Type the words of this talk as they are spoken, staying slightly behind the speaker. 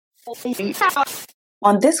On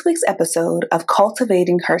this week's episode of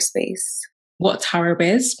Cultivating Her Space. What tarot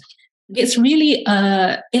is. It's really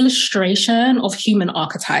an illustration of human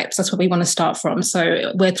archetypes. That's what we want to start from.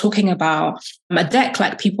 So we're talking about a deck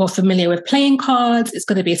like people are familiar with playing cards. It's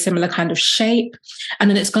going to be a similar kind of shape. And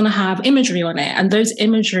then it's going to have imagery on it. And those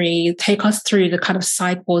imagery take us through the kind of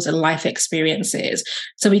cycles and life experiences.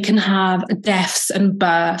 So we can have deaths and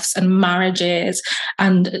births and marriages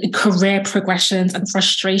and career progressions and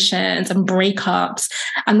frustrations and breakups.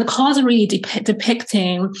 And the cards are really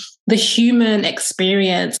depicting the human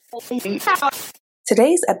experience.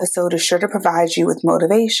 Today's episode is sure to provide you with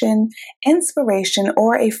motivation, inspiration,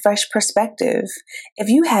 or a fresh perspective. If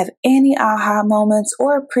you have any aha moments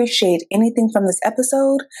or appreciate anything from this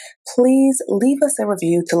episode, please leave us a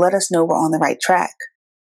review to let us know we're on the right track.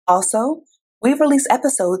 Also, we release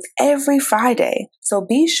episodes every Friday, so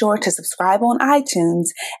be sure to subscribe on iTunes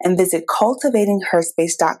and visit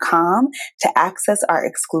cultivatingherspace.com to access our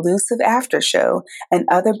exclusive after show and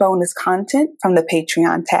other bonus content from the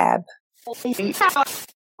Patreon tab.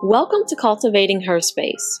 Welcome to Cultivating Her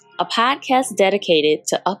Space, a podcast dedicated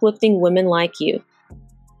to uplifting women like you.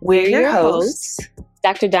 We're your hosts,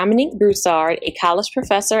 Dr. Dominique Broussard, a college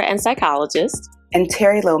professor and psychologist, and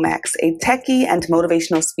Terry Lomax, a techie and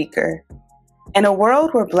motivational speaker. In a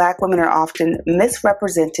world where Black women are often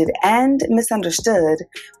misrepresented and misunderstood,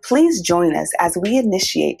 please join us as we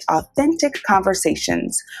initiate authentic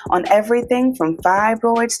conversations on everything from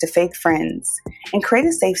fibroids to fake friends and create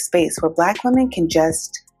a safe space where Black women can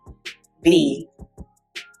just be.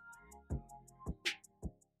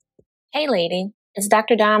 Hey lady, it's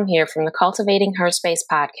Dr. Dom here from the Cultivating Her Space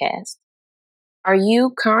podcast. Are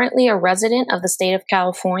you currently a resident of the state of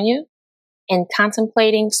California and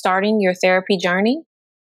contemplating starting your therapy journey?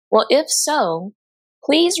 Well, if so,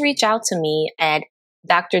 please reach out to me at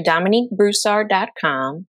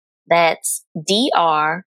drdominiquebroussard.com. That's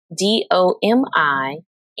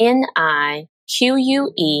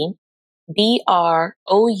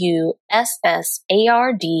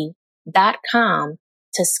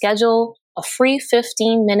to schedule a free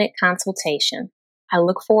 15-minute consultation. I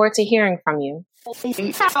look forward to hearing from you.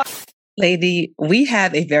 Lady, we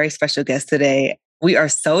have a very special guest today. We are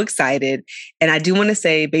so excited. And I do want to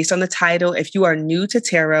say, based on the title, if you are new to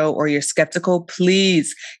tarot or you're skeptical,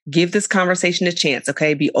 please give this conversation a chance,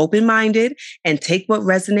 okay? Be open-minded and take what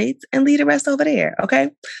resonates and leave the rest over there,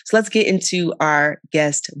 okay? So let's get into our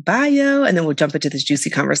guest bio, and then we'll jump into this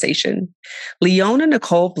juicy conversation. Leona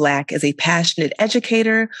Nichole Black is a passionate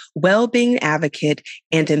educator, well-being advocate,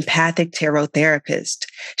 and empathic tarot therapist.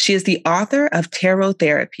 She is the author of Tarot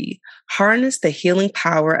Therapy, Harness the Healing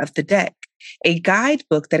Power of the Deck, a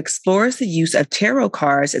guidebook that explores the use of tarot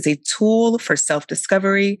cards as a tool for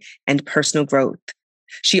self-discovery and personal growth.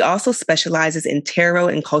 She also specializes in tarot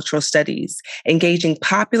and cultural studies, engaging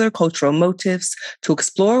popular cultural motifs to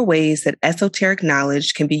explore ways that esoteric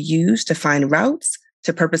knowledge can be used to find routes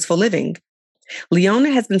to purposeful living.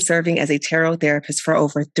 Leona has been serving as a tarot therapist for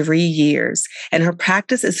over 3 years, and her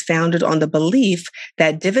practice is founded on the belief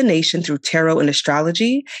that divination through tarot and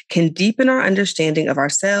astrology can deepen our understanding of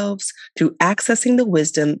ourselves through accessing the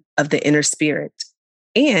wisdom of the inner spirit,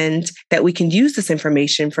 and that we can use this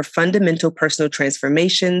information for fundamental personal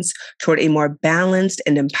transformations toward a more balanced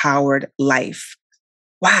and empowered life.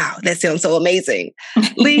 Wow, that sounds so amazing.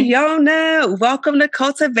 Leona, welcome to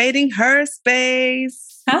Cultivating Her Space.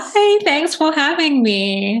 Hi, thanks for having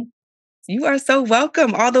me. You are so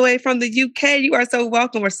welcome. All the way from the UK. You are so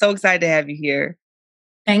welcome. We're so excited to have you here.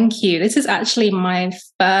 Thank you. This is actually my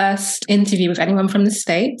first interview with anyone from the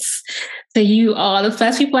States. So you are the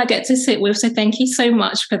first people I get to sit with. So thank you so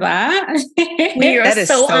much for that. We are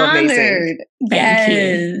so honored. Amazing. Thank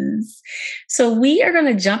you. So we are going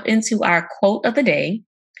to jump into our quote of the day.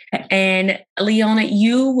 And Leona,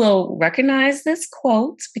 you will recognize this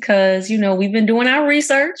quote because, you know, we've been doing our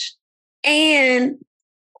research and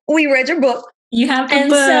we read your book. You have the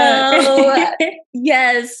book. So,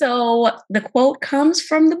 yes, so the quote comes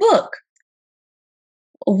from the book.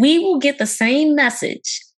 We will get the same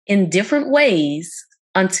message in different ways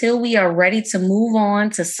until we are ready to move on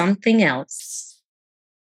to something else.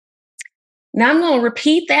 Now I'm going to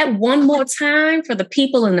repeat that one more time for the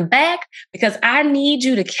people in the back because I need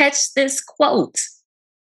you to catch this quote.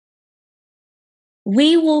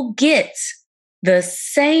 We will get the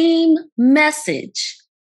same message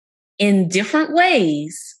in different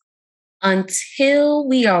ways until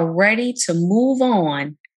we are ready to move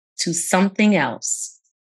on to something else.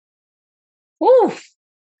 Woo.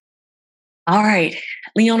 All right,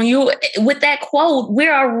 Leona, you with that quote,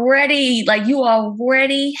 we're already, like, you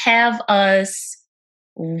already have us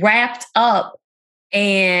wrapped up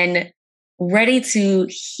and ready to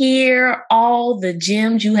hear all the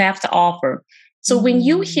gems you have to offer. So when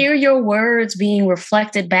you hear your words being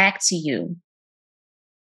reflected back to you,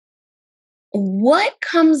 what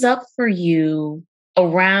comes up for you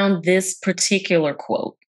around this particular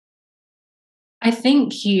quote? I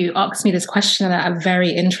think you asked me this question at a very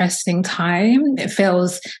interesting time. It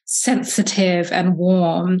feels sensitive and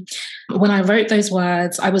warm. When I wrote those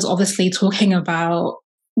words, I was obviously talking about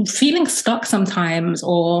feeling stuck sometimes,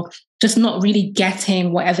 or just not really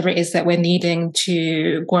getting whatever it is that we're needing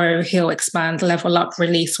to grow, heal, expand, level up,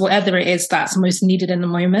 release, whatever it is that's most needed in the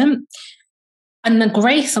moment. And the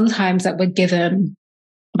grace sometimes that we're given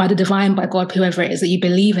by the divine, by God, whoever it is that you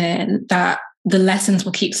believe in, that the lessons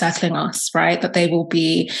will keep settling us, right? That they will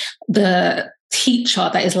be the teacher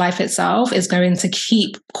that is life itself is going to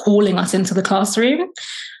keep calling us into the classroom.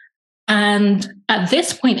 And at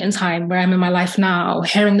this point in time where I'm in my life now,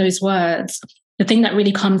 hearing those words, the thing that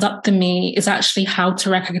really comes up to me is actually how to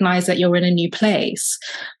recognize that you're in a new place.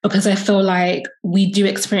 Because I feel like we do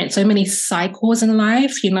experience so many cycles in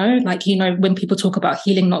life, when people talk about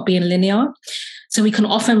healing not being linear. So we can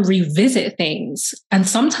often revisit things. And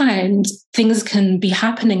sometimes things can be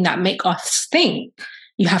happening that make us think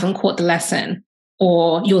you haven't caught the lesson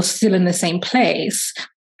or you're still in the same place.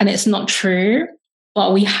 And it's not true.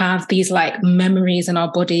 But we have these memories in our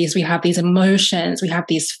bodies, we have these emotions, we have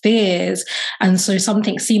these fears. And so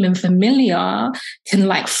something seeming familiar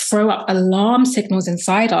can throw up alarm signals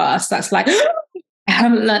inside us. That's like, I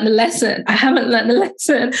haven't learned the lesson. I haven't learned the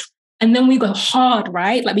lesson. And then we go hard,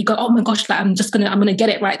 right? We go, oh my gosh, I'm going to get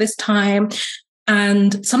it right this time.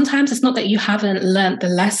 And sometimes it's not that you haven't learned the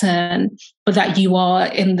lesson, but that you are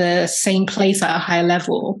in the same place at a higher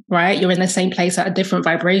level, right? You're in the same place at a different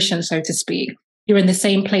vibration, so to speak. You're in the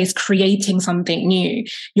same place creating something new.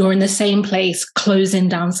 You're in the same place closing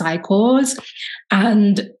down cycles.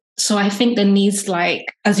 And so I think there needs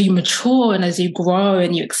as you mature and as you grow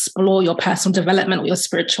and you explore your personal development or your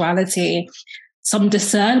spirituality, some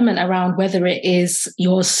discernment around whether it is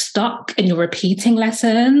you're stuck and you're repeating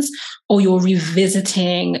lessons or you're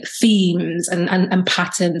revisiting themes and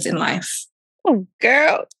patterns in life. Oh,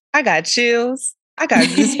 girl, I got chills. I got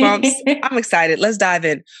goosebumps. I'm excited. Let's dive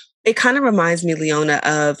in. It kind of reminds me, Leona,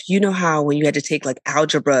 of, how when you had to take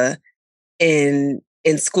algebra in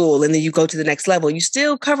school and then you go to the next level, you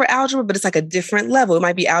still cover algebra, but it's a different level. It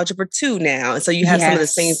might be algebra 2 now. And so you have some of the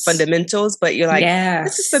same fundamentals, but you're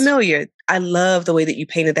this is familiar. I love the way that you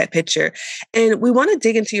painted that picture. And we want to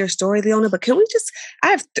dig into your story, Leona, but can we I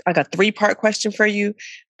have a 3-part question for you.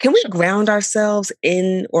 Can we ground ourselves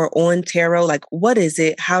in or on tarot? What is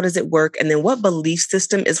it? How does it work? And then what belief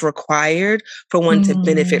system is required for one to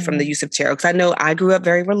benefit from the use of tarot? Because I know I grew up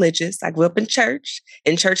very religious. I grew up in church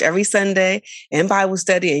every Sunday and Bible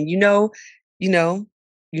study. And you know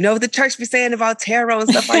what the church be saying about tarot and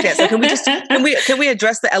stuff like that. So can we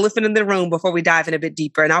address the elephant in the room before we dive in a bit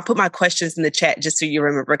deeper? And I'll put my questions in the chat just so you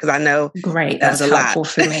remember, because I know great. That's helpful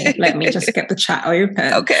for me. Let me just get the chat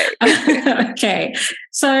open. Okay. Okay.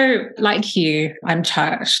 So like you, I'm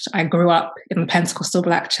churched. I grew up in the Pentecostal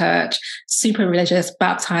Black church, super religious,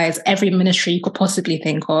 baptized, every ministry you could possibly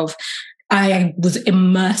think of. I was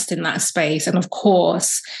immersed in that space. And of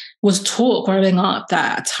course, was taught growing up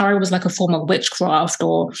that tarot was a form of witchcraft,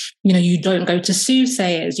 or, you don't go to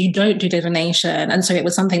soothsayers, you don't do divination. And so it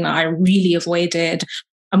was something that I really avoided.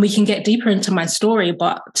 And we can get deeper into my story,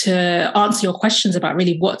 but to answer your questions about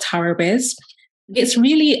really what tarot is, it's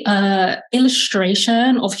really an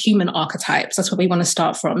illustration of human archetypes. That's what we want to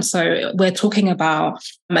start from. So we're talking about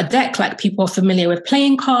a deck like people are familiar with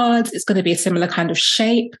playing cards. It's going to be a similar kind of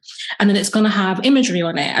shape. And then it's going to have imagery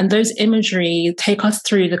on it. And those imagery take us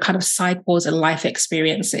through the kind of cycles and life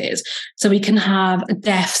experiences. So we can have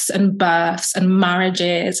deaths and births and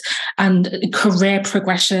marriages and career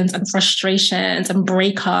progressions and frustrations and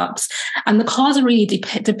breakups. And the cards are really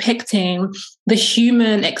depicting the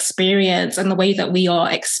human experience and the way that we are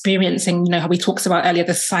experiencing, how we talked about earlier,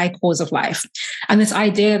 the cycles of life. And this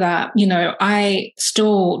idea that, I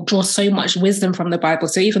still draw so much wisdom from the Bible.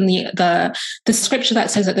 So even the scripture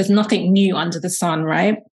that says that there's nothing new under the sun,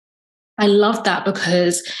 right? I love that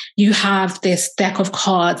because you have this deck of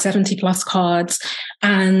cards, 70 plus cards,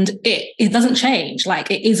 and it doesn't change.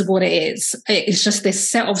 It is what it is. It's just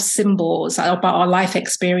this set of symbols about our life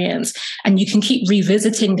experience. And you can keep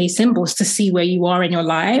revisiting these symbols to see where you are in your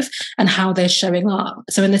life and how they're showing up.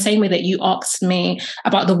 So in the same way that you asked me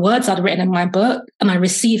about the words I'd written in my book, and I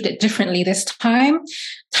received it differently this time,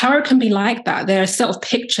 tarot can be like that. There are a set of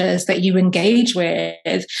pictures that you engage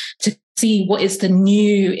with to see what is the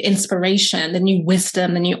new inspiration, the new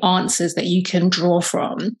wisdom, the new answers that you can draw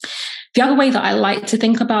from. The other way that I like to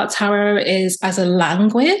think about tarot is as a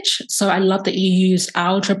language. So I love that you used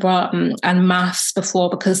algebra and maths before,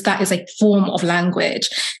 because that is a form of language.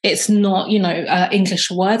 It's not,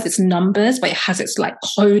 English words, it's numbers, but it has its like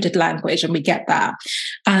coded language, and we get that.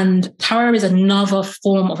 And tarot is another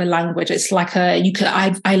form of a language. It's like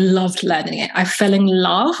I loved learning it. I fell in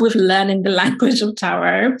love with learning the language of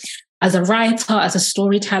tarot. As a writer, as a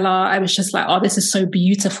storyteller, I was just like, oh, this is so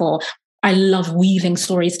beautiful. I love weaving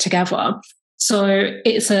stories together. So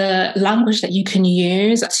it's a language that you can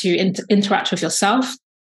use to interact with yourself,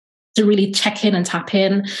 to really check in and tap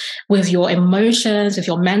in with your emotions, with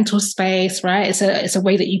your mental space, right? It's a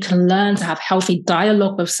way that you can learn to have healthy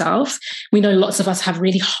dialogue with self. We know lots of us have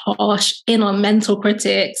really harsh inner mental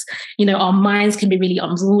critics. Our minds can be really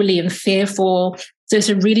unruly and fearful. So it's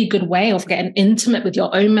a really good way of getting intimate with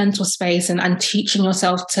your own mental space and teaching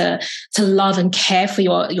yourself to love and care for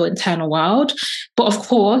your internal world. But of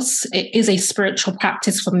course, it is a spiritual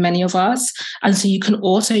practice for many of us. And so you can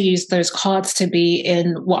also use those cards to be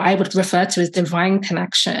in what I would refer to as divine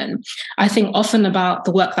connection. I think often about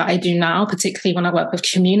the work that I do now, particularly when I work with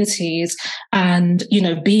communities and,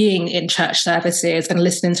 being in church services and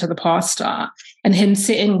listening to the pastor and him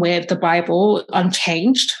sitting with the Bible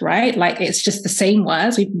unchanged, right? Like it's just the same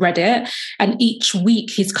words, we've read it. And each week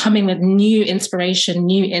he's coming with new inspiration,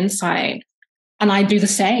 new insight. And I do the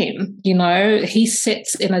same, he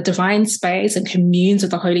sits in a divine space and communes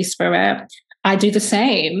with the Holy Spirit. I do the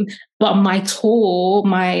same, but my tool,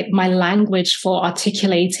 my language for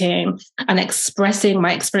articulating and expressing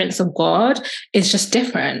my experience of God is just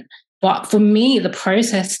different. But for me, the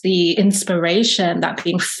process, the inspiration, that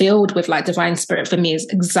being filled with like divine spirit for me is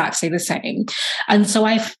exactly the same. And so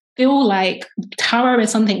I feel like tarot is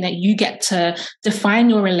something that you get to define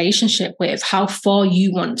your relationship with, how far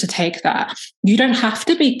you want to take that. You don't have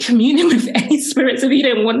to be communing with any spirits if you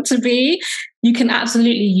don't want to be. You can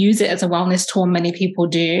absolutely use it as a wellness tool. Many people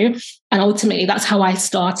do. And ultimately, that's how I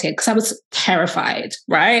started, because I was terrified,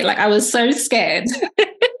 right? Like I was so scared.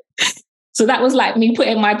 So that was like me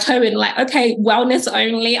putting my toe in, like, okay, wellness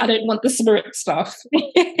only. I don't want the spirit stuff.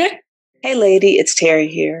 Hey, lady, it's Terry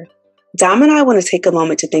here. Dom and I want to take a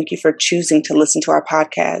moment to thank you for choosing to listen to our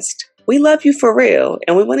podcast. We love you for real,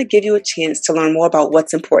 and we want to give you a chance to learn more about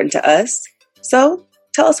what's important to us. So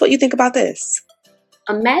tell us what you think about this.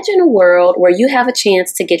 Imagine a world where you have a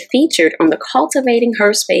chance to get featured on the Cultivating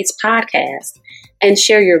Her Space podcast and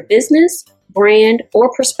share your business, brand, or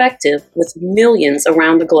perspective with millions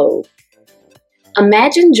around the globe.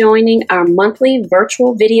 Imagine joining our monthly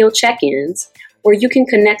virtual video check-ins where you can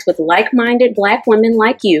connect with like-minded Black women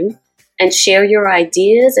like you and share your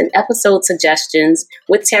ideas and episode suggestions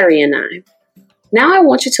with Terry and I. Now I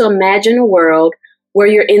want you to imagine a world where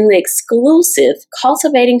you're in the exclusive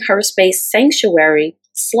Cultivating Her Space Sanctuary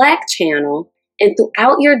Slack channel, and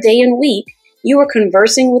throughout your day and week, you are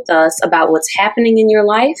conversing with us about what's happening in your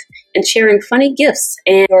life and sharing funny gifts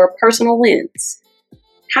and your personal wins.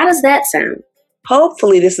 How does that sound?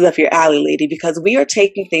 Hopefully this is up your alley, lady, because we are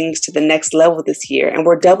taking things to the next level this year, and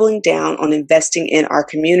we're doubling down on investing in our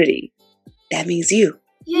community. That means you.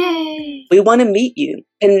 Yay! We want to meet you,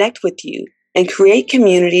 connect with you, and create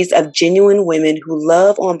communities of genuine women who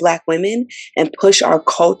love on Black women and push our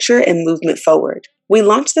culture and movement forward. We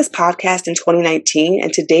launched this podcast in 2019,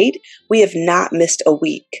 and to date, we have not missed a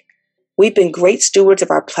week. We've been great stewards of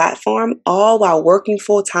our platform, all while working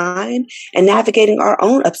full time and navigating our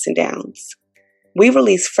own ups and downs. We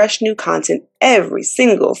release fresh new content every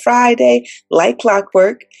single Friday, like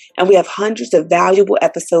clockwork, and we have hundreds of valuable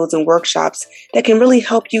episodes and workshops that can really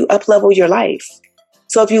help you up-level your life.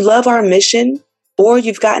 So if you love our mission or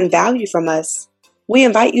you've gotten value from us, we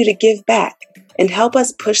invite you to give back and help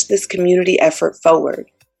us push this community effort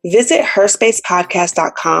forward. Visit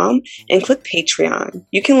herspacepodcast.com and click Patreon.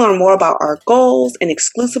 You can learn more about our goals and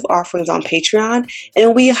exclusive offerings on Patreon,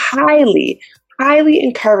 and we highly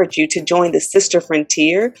encourage you to join the Sister Friend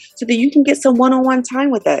tier so that you can get some one-on-one time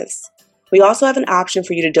with us. We also have an option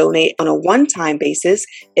for you to donate on a one-time basis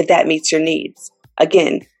if that meets your needs.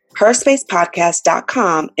 Again,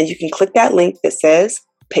 herspacepodcast.com, and you can click that link that says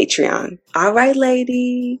Patreon. All right,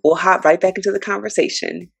 lady, we'll hop right back into the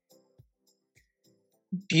conversation.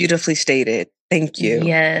 Beautifully stated. Thank you.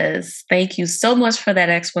 Yes. Thank you so much for that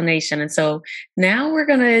explanation. And so now we're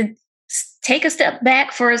going to take a step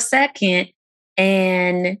back for a second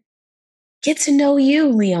and get to know you,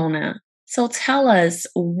 Leona. So tell us,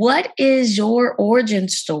 what is your origin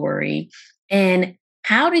story and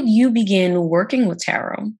how did you begin working with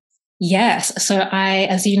tarot? Yes. So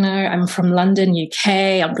as you know, I'm from London, UK.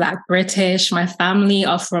 I'm Black British. My family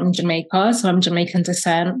are from Jamaica. So I'm Jamaican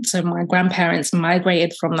descent. So my grandparents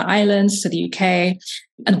migrated from the islands to the UK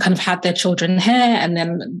and kind of had their children here. And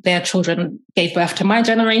then their children gave birth to my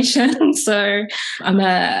generation. So I'm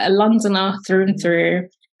a Londoner through and through.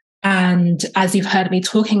 And as you've heard me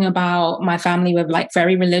talking about, my family were like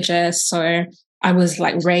very religious. So I was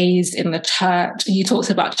like raised in the church. You talked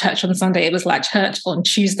about church on Sunday. It was like church on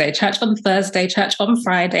Tuesday, church on Thursday, church on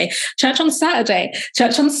Friday, church on Saturday,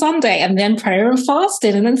 church on Sunday, and then prayer and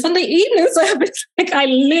fasting, and then Sunday evening service. Like I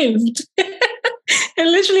lived, I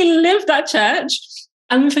literally lived that church.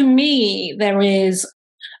 And for me,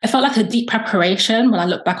 I felt like a deep preparation when I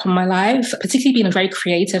look back on my life, particularly being a very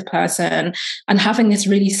creative person and having this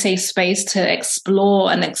really safe space to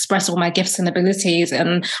explore and express all my gifts and abilities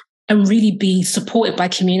and really be supported by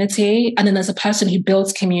community. And then as a person who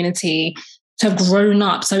builds community, to have grown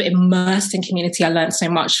up so immersed in community, I learned so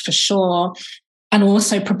much for sure. And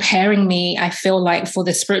also preparing me, I feel like, for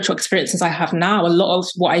the spiritual experiences I have now. A lot of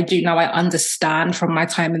what I do now, I understand from my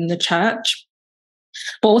time in the church.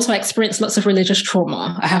 But also I experienced lots of religious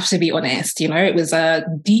trauma, I have to be honest. You know, it was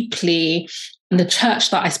deeply in the church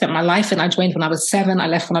that I spent my life in. I joined when I was 7, I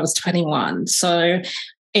left when I was 21. So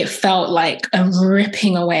it felt like a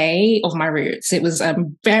ripping away of my roots. It was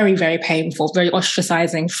very, very painful, very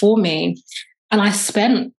ostracizing for me. And I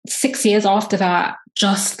spent 6 years after that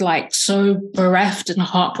just like so bereft and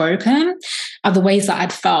heartbroken at the ways that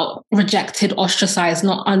I'd felt rejected, ostracized,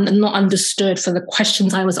 not understood for the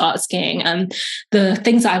questions I was asking and the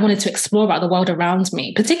things that I wanted to explore about the world around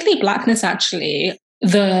me, particularly Blackness, actually.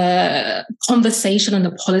 The conversation and the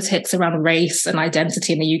politics around race and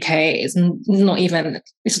identity in the UK is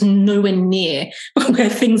it's nowhere near where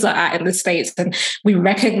things are at in the States. And we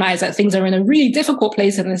recognize that things are in a really difficult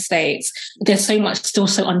place in the States. There's so much still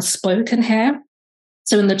so unspoken here.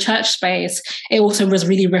 So in the church space, it also was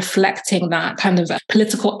really reflecting that kind of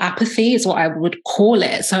political apathy is what I would call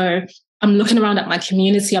it. So I'm looking around at my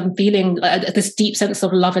community. I'm feeling this deep sense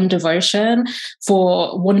of love and devotion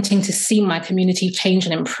for wanting to see my community change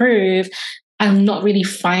and improve. I'm not really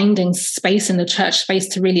finding space in the church space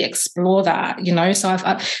to really explore that, you know? So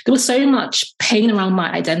there was so much pain around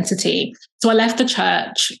my identity. So I left the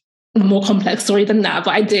church. More complex story than that,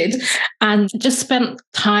 but I did. And just spent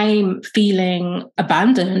time feeling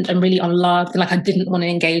abandoned and really unloved. Like I didn't want to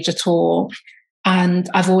engage at all. And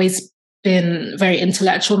I've always been very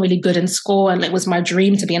intellectual and really good in school. And it was my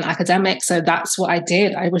dream to be an academic. So that's what I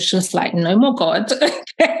did. I was just like, no more God.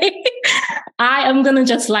 Okay. I am going to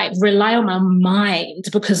just like rely on my mind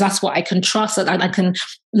because that's what I can trust. And I can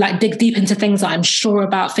like dig deep into things that I'm sure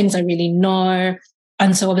about, things I really know.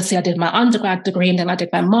 And so obviously I did my undergrad degree and then I did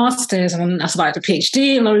my master's and I started a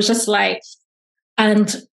PhD. And I was just like,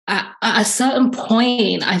 and at a certain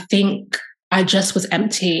point, I think I just was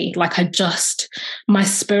empty. Like my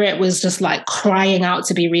spirit was just like crying out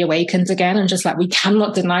to be reawakened again. And just like, we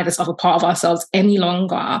cannot deny this other part of ourselves any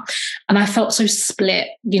longer. And I felt so split.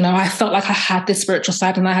 You know, I felt like I had this spiritual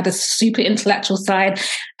side and I had this super intellectual side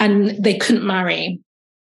and they couldn't marry.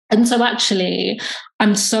 And so actually,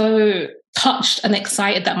 I'm so touched and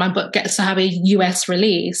excited that my book gets to have a US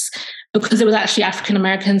release because it was actually African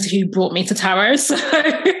Americans who brought me to tarot. So,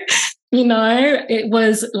 you know, it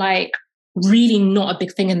was like really not a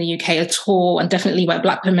big thing in the UK at all, and definitely by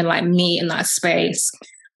Black women like me in that space.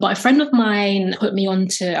 But a friend of mine put me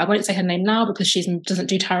onto, I won't say her name now because she doesn't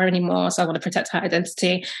do tarot anymore, so I want to protect her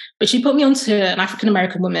identity. But she put me onto an African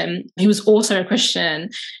American woman who was also a Christian,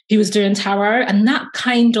 who was doing tarot, and that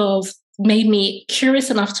kind of made me curious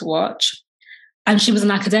enough to watch. And she was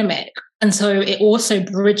an academic. And so it also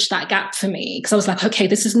bridged that gap for me because I was like, okay,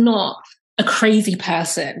 this is not a crazy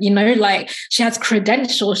person, you know, like she has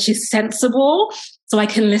credentials, she's sensible, so I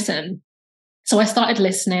can listen. So I started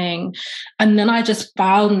listening and then I just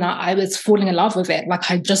found that I was falling in love with it. Like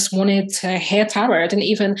I just wanted to hear tarot. I didn't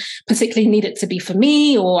even particularly need it to be for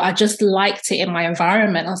me, or I just liked it in my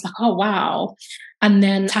environment. I was like, oh, wow. And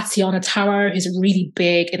then Tatiana Tarot, who's really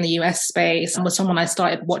big in the US space, and was someone I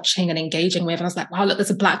started watching and engaging with. And I was like, wow, look,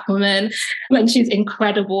 there's a Black woman. And she's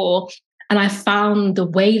incredible. And I found the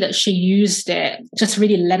way that she used it just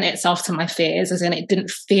really lent itself to my fears, as in it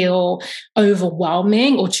didn't feel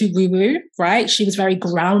overwhelming or too woo-woo, right? She was very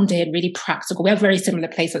grounded, really practical. We have very similar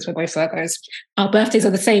places. We're both Virgos. Our birthdays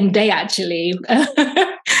are the same day, actually.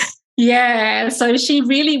 Yeah. So she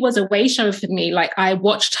really was a way show for me. Like I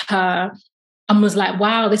watched her and was like,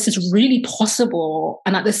 wow, this is really possible.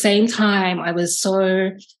 And at the same time, I was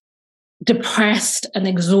so depressed and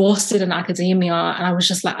exhausted in academia. And I was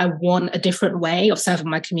just like, I want a different way of serving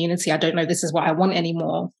my community. I don't know if this is what I want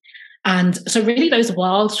anymore. And so really those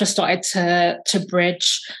worlds just started to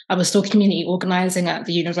bridge. I was still community organizing at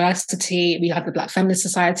the university. We had the Black Feminist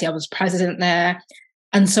Society. I was president there.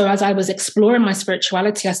 And so as I was exploring my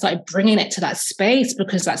spirituality, I started bringing it to that space,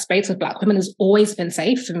 because that space of Black women has always been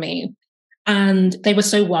safe for me. And they were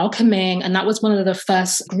so welcoming. And that was one of the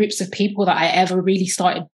first groups of people that I ever really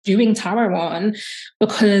started doing tarot on,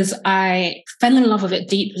 because I fell in love with it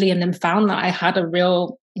deeply and then found that I had a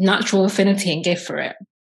real natural affinity and gift for it.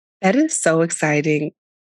 That is so exciting.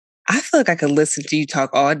 I feel like I could listen to you talk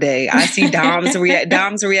all day. I see Dom's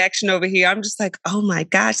reaction over here. I'm just like, oh my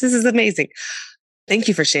gosh, this is amazing. Thank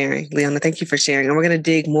you for sharing, Leona. Thank you for sharing. And we're going to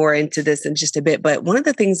dig more into this in just a bit. But one of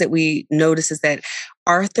the things that we notice is that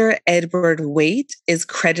Arthur Edward Waite is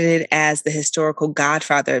credited as the historical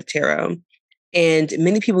godfather of tarot. And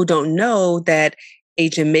many people don't know that a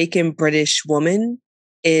Jamaican British woman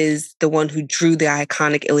is the one who drew the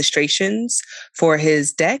iconic illustrations for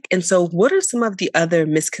his deck. And so what are some of the other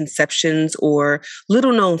misconceptions or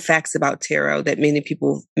little known facts about tarot that many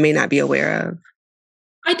people may not be aware of?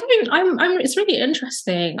 It's really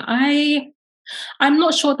interesting. I'm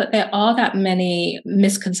not sure that there are that many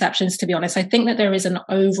misconceptions, to be honest. I think that there is an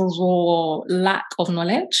overall lack of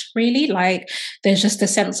knowledge, really. Like, there's just a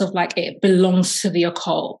sense of like it belongs to the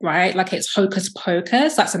occult, right? Like it's hocus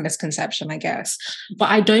pocus. That's a misconception, I guess. But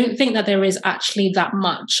I don't think that there is actually that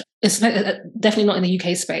much, it's definitely not in the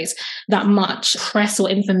UK space, that much press or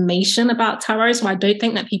information about tarot. So I don't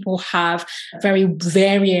think that people have very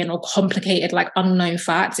varying or complicated, like unknown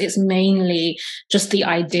facts. It's mainly just the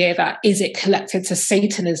idea that, is it connected to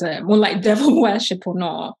Satanism or like devil worship or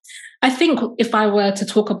not? I think if I were to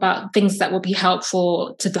talk about things that would be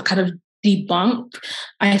helpful to kind of debunk,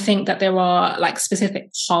 I think that there are like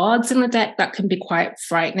specific cards in the deck that can be quite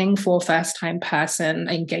frightening for a first-time person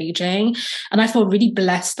engaging. And I feel really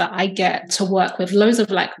blessed that I get to work with loads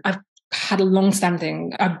of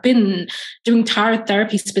I've been doing tarot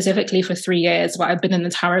therapy specifically for 3 years, but I've been in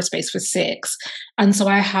the tarot space for 6. And so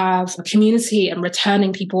I have a community and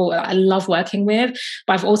returning people that I love working with,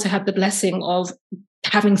 but I've also had the blessing of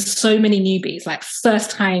having so many newbies, like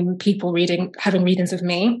first-time people having readings with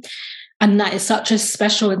me. And that is such a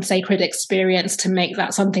special and sacred experience to make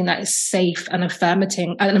that something that is safe and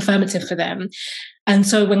affirmative for them. And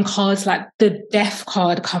so when cards like the Death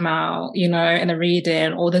card come out, in a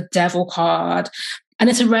reading, or the Devil card,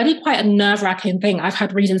 and it's already quite a nerve-wracking thing. I've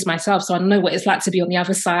had readings myself, so I know what it's like to be on the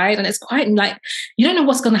other side. And it's quite like, you don't know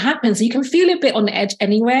what's going to happen. So you can feel a bit on the edge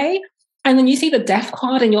anyway. And then you see the Death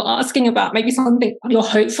card and you're asking about maybe something you're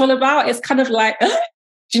hopeful about. It's kind of like, do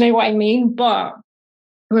you know what I mean? But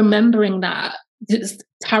remembering that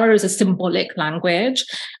tarot is a symbolic language.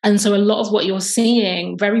 And so a lot of what you're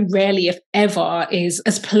seeing very rarely, if ever, is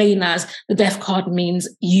as plain as the Death card means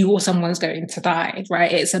you or someone's going to die,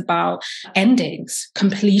 right? It's about endings,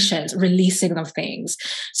 completions, releasing of things.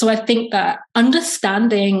 So I think that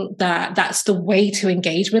understanding that that's the way to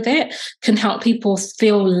engage with it can help people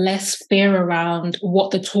feel less fear around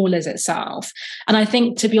what the tool is itself. And I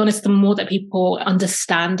think, to be honest, the more that people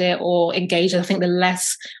understand it or engage, I think the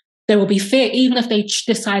less there will be fear, even if they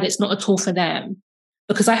decide it's not a tool for them.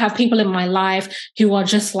 Because I have people in my life who are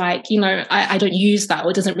just like, I don't use that,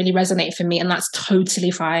 or it doesn't really resonate for me, and that's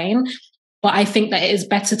totally fine. But I think that it is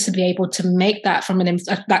better to be able to make that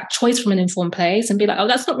that choice from an informed place and be like, oh,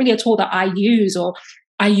 that's not really a tool that I use, or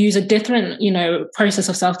I use a different, process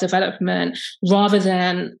of self-development, rather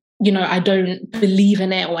than, I don't believe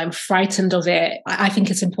in it or I'm frightened of it. I think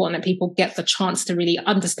it's important that people get the chance to really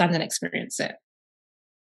understand and experience it.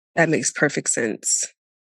 That makes perfect sense.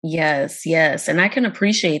 Yes. And I can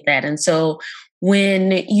appreciate that. And so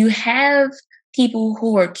when you have people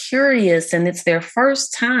who are curious and it's their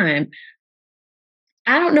first time,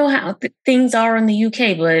 I don't know how things are in the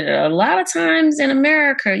UK, but a lot of times in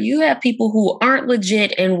America, you have people who aren't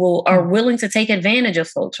legit and are willing to take advantage of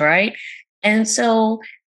folks, right? And so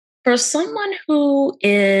for someone who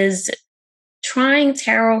is trying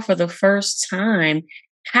tarot for the first time,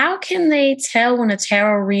 how can they tell when a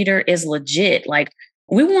tarot reader is legit? Like,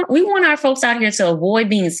 we want our folks out here to avoid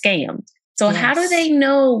being scammed. So yes. How do they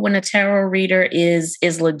know when a tarot reader is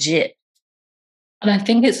legit? And I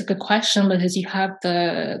think it's a good question, because you have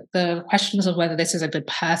the questions of whether this is a good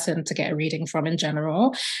person to get a reading from in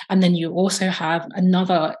general. And then you also have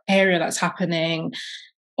another area that's happening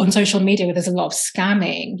on social media where there's a lot of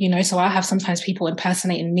scamming, so I have sometimes people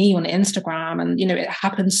impersonating me on Instagram, and, it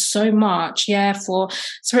happens so much. Yeah. For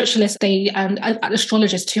spiritualists, and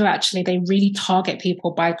astrologers too, actually, they really target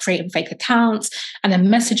people by creating fake accounts and then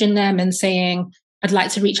messaging them and saying, I'd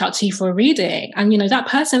like to reach out to you for a reading. And, that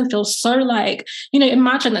person feels so like,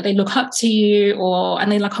 imagine that they look up to you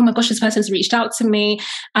and they're like, oh my gosh, this person's reached out to me.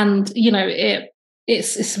 And,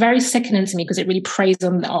 it's very sickening to me because it really preys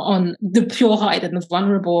on the pure-hearted and the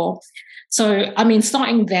vulnerable. So,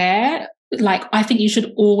 starting there, like, I think you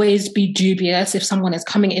should always be dubious if someone is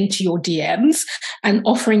coming into your DMs and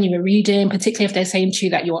offering you a reading, particularly if they're saying to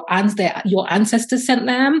you that your ancestors sent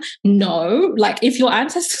them. No, like, if your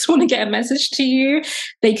ancestors want to get a message to you,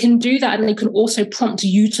 they can do that, and they can also prompt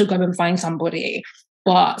you to go and find somebody.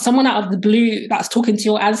 But someone out of the blue that's talking to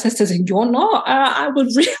your ancestors and you're not, I would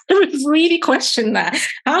really question that.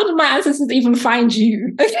 How did my ancestors even find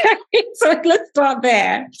you? Okay, so let's start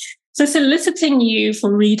there. So soliciting you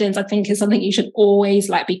for readings, I think, is something you should always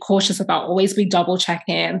be cautious about, always be double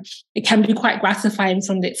checking. It can be quite gratifying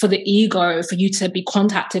for the ego for you to be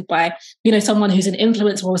contacted by, someone who's an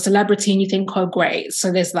influencer or a celebrity, and you think, oh, great.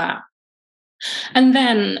 So there's that. And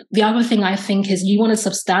then the other thing I think is you want to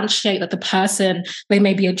substantiate that the person, they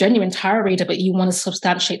may be a genuine tarot reader, but you want to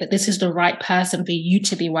substantiate that this is the right person for you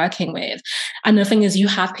to be working with. And the thing is, you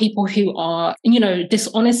have people who are,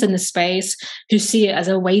 dishonest in the space, who see it as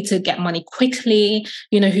a way to get money quickly,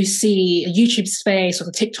 who see a YouTube space or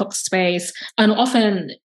the TikTok space. And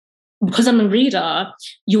often, because I'm a reader,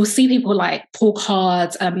 you'll see people pull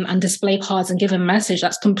cards and display cards and give a message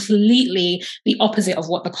that's completely the opposite of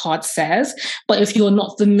what the card says. But if you're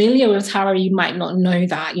not familiar with tarot, you might not know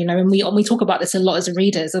that, and we talk about this a lot as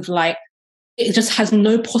readers of it just has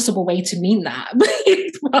no possible way to mean that.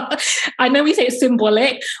 I know we say it's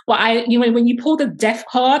symbolic, but when you pull the death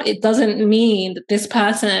card, it doesn't mean that this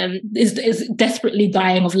person is desperately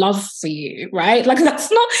dying of love for you, right?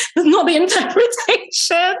 That's not the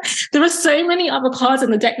interpretation. There are so many other cards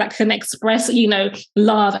in the deck that can express,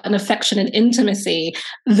 love and affection and intimacy.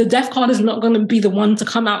 The death card is not going to be the one to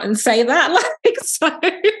come out and say that. So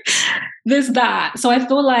there's that. So I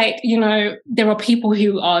feel there are people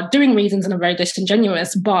who are doing readings and are very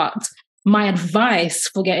disingenuous, but my advice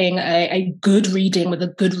for getting a good reading with a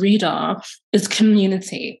good reader is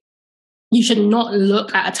community. You should not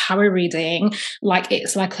look at a tarot reading like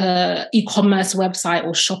it's like a e-commerce website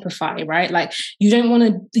or Shopify, right? You don't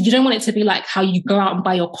want it to be like how you go out and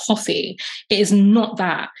buy your coffee. It is not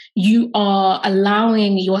that. You are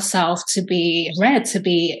allowing yourself to be read, to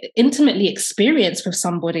be intimately experienced with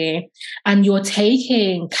somebody, and you're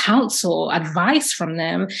taking counsel, advice from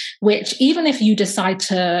them, which even if you decide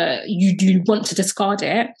you want to discard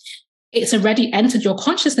it, it's already entered your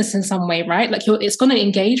consciousness in some way, right? It's going to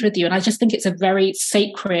engage with you. And I just think it's a very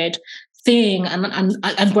sacred thing. And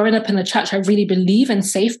growing up in the church, I really believe in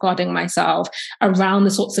safeguarding myself around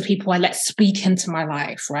the sorts of people I let speak into my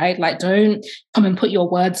life, right? Don't come and put your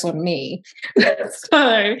words on me.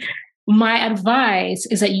 So my advice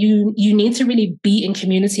is that you need to really be in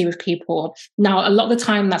community with people. Now, a lot of the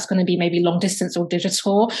time that's going to be maybe long distance or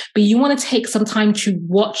digital, but you want to take some time to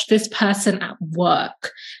watch this person at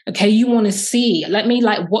work. Okay. You want to see, let me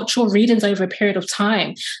watch your readings over a period of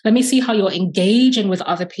time. Let me see how you're engaging with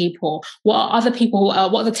other people. What are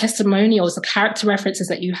the testimonials, the character references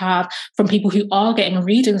that you have from people who are getting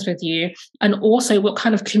readings with you? And also, what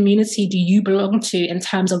kind of community do you belong to in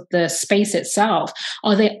terms of the space itself?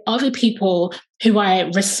 Are there other people who I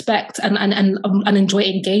respect and enjoy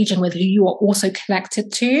engaging with, who you are also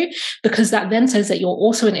connected to? Because that then says that you're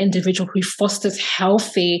also an individual who fosters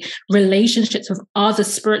healthy relationships with other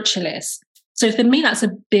spiritualists. So for me, that's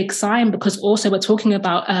a big sign, because also we're talking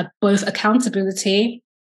about both accountability.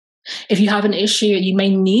 If you have an issue, you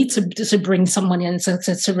may need to bring someone in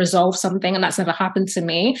to resolve something. And that's never happened to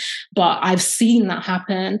me, but I've seen that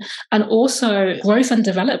happen. And also growth and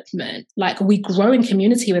development. We grow in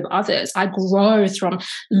community with others. I grow from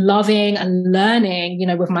loving and learning,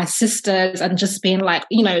 with my sisters, and just being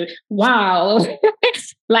wow,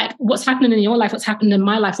 what's happening in your life, what's happening in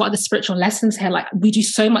my life, what are the spiritual lessons here? We do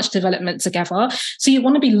so much development together. So you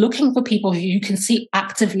want to be looking for people who you can see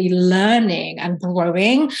actively learning and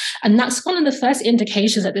growing. And that's one of the first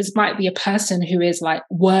indications that this might be a person who is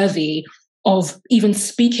worthy of even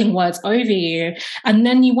speaking words over you. And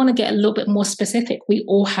then you want to get a little bit more specific. We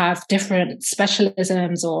all have different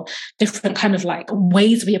specialisms or different kind of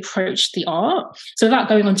ways we approach the art. So without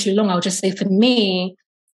going on too long, I'll just say, for me,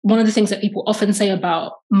 one of the things that people often say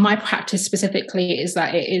about my practice specifically is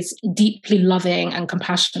that it is deeply loving and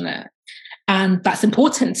compassionate. And that's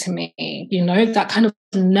important to me, that kind of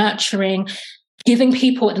nurturing, giving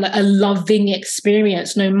people a loving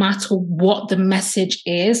experience, no matter what the message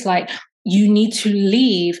is. You need to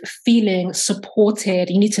leave feeling supported.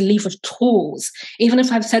 You need to leave with tools. Even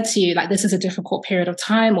if I've said to you, this is a difficult period of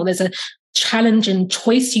time, or there's a challenging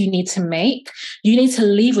choice you need to make, you need to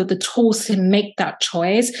leave with the tools to make that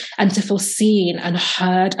choice and to feel seen and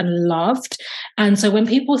heard and loved. And so when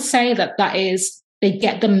people say that they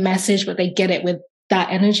get the message, but they get it with that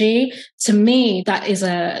energy, to me,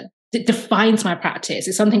 it defines my practice.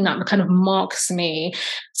 It's something that kind of marks me.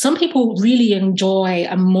 Some people really enjoy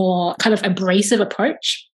a more kind of abrasive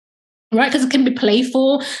approach, right? Because it can be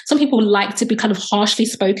playful. Some people like to be kind of harshly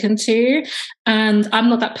spoken to. And I'm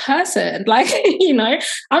not that person. Like, I'm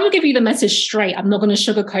going to give you the message straight. I'm not going to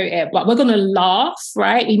sugarcoat it, but we're going to laugh,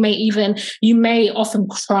 right? You may often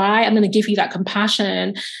cry. I'm going to give you that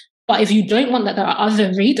compassion. But if you don't want that, there are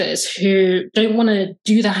other readers who don't want to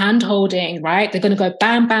do the hand holding, right? They're going to go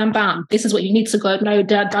bam, bam, bam. This is what you need to go. No,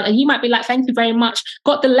 done. And you might be like, thank you very much.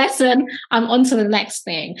 Got the lesson. I'm on to the next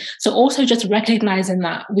thing. So also just recognizing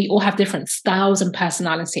that we all have different styles and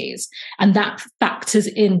personalities. And that factors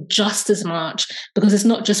in just as much, because it's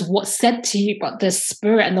not just what's said to you, but the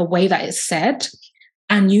spirit and the way that it's said.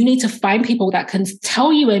 And you need to find people that can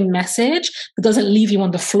tell you a message that doesn't leave you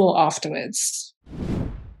on the floor afterwards.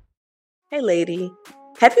 Hey, lady,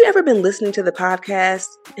 have you ever been listening to the podcast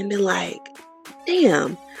and been like,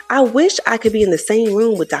 damn, I wish I could be in the same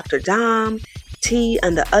room with Dr. Dom, T,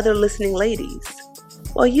 and the other listening ladies?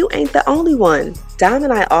 Well, you ain't the only one. Dom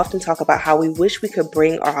and I often talk about how we wish we could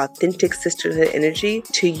bring our authentic sisterhood energy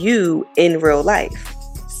to you in real life.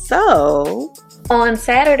 So, on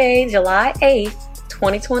Saturday, July 8th,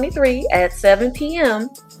 2023 at 7 p.m.,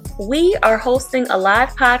 we are hosting a live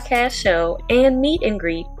podcast show and meet and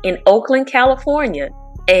greet in Oakland, California.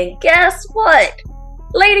 And guess what?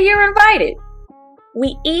 Lady, you're invited.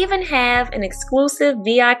 We even have an exclusive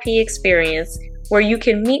VIP experience where you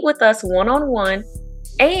can meet with us one-on-one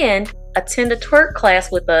and attend a twerk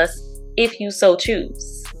class with us if you so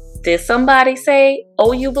choose. Did somebody say,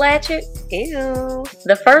 oh, you Blatchet? Ew.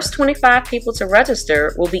 The first 25 people to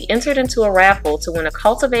register will be entered into a raffle to win a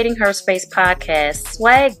Cultivating Her Space podcast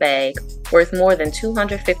swag bag worth more than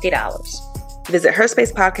 $250. Visit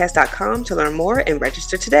herspacepodcast.com to learn more and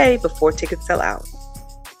register today before tickets sell out.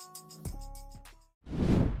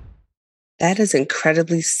 That is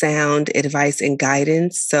incredibly sound advice and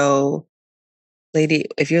guidance. So, lady,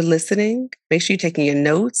 if you're listening, make sure you're taking your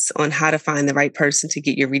notes on how to find the right person to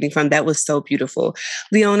get your reading from. That was so beautiful.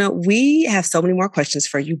 Leona, we have so many more questions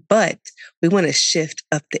for you, but we want to shift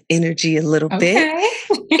up the energy a little bit.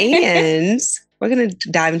 And we're going to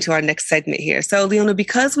dive into our next segment here. So, Leona,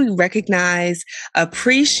 because we recognize,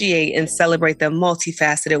 appreciate, and celebrate the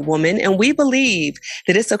multifaceted woman, and we believe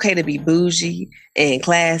that it's okay to be bougie and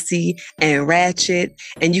classy and ratchet,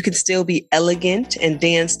 and you can still be elegant and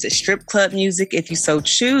dance to strip club music if you so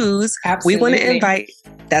choose. Absolutely. We want to invite,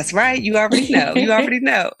 that's right, you already know, you already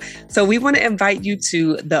know. So we want to invite you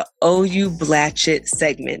to the OU Blatchet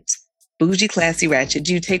segment. Bougie, classy, ratchet.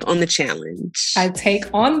 Do you take on the challenge? I take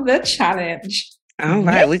on the challenge. All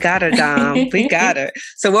right. We got her, Dom. We got her.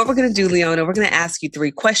 So what we're going to do, Leona, we're going to ask you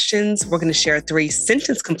 3 questions. We're going to share 3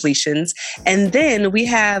 sentence completions. And then we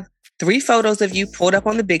have 3 photos of you pulled up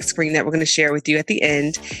on the big screen that we're going to share with you at the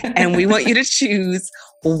end. And we want you to choose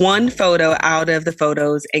one photo out of the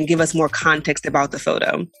photos and give us more context about the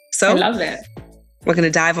photo. So I love it. We're going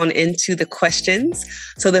to dive on into the questions.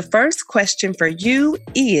 So the first question for you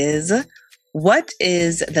is, what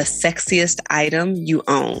is the sexiest item you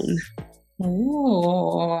own?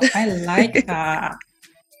 Oh, I like that.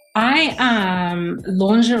 I am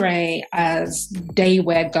lingerie as day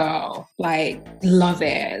wear girl. Like, love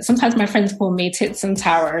it. Sometimes my friends call me tits and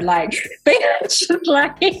tower. Like, they just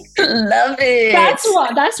like love it.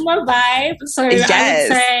 That's my vibe. So yes. I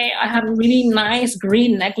would say I have a really nice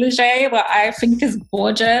green negligee that I think is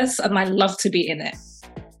gorgeous, and I love to be in it.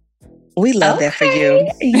 We love that for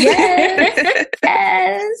you. Yes.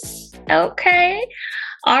 Yes. Okay.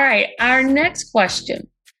 All right. Our next question.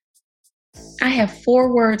 I have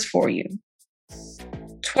 4 words for you.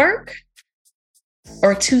 Twerk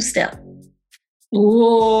or two-step?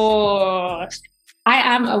 Ooh. I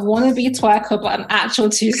am a wannabe twerker, but an actual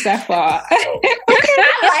two-stepper. I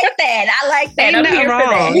like that. Ain't nothing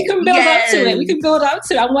wrong. We can build up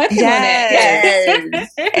to it. I'm working on it.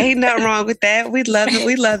 Yes. Ain't nothing wrong with that. We love it.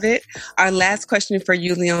 We love it. Our last question for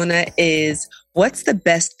you, Leona, is what's the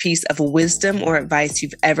best piece of wisdom or advice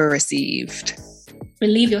you've ever received?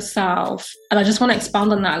 Believe yourself. And I just want to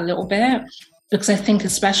expand on that a little bit, because I think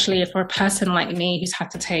especially for a person like me who's had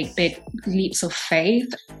to take big leaps of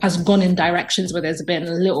faith, has gone in directions where there's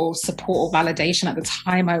been little support or validation at the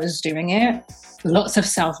time I was doing it. Lots of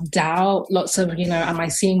self-doubt, lots of, am I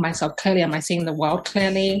seeing myself clearly? Am I seeing the world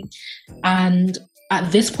clearly? And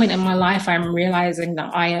at this point in my life, I'm realizing that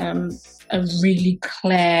I am a really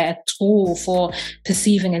clear tool for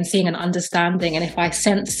perceiving and seeing and understanding. And if I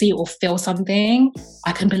sense, see, or feel something,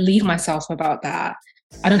 I can believe myself about that.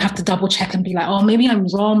 I don't have to double check and be like, oh, maybe I'm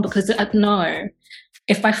wrong because no.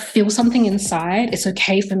 If I feel something inside, it's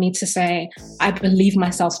okay for me to say, I believe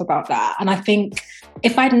myself about that. And I think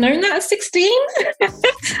if I'd known that at 16,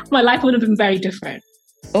 my life would have been very different.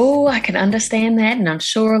 Oh, I can understand that. And I'm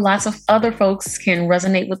sure lots of other folks can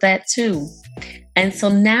resonate with that too. And so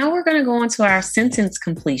now we're going to go on to our sentence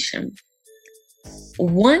completion.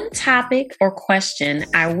 One topic or question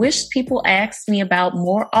I wish people asked me about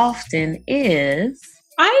more often is...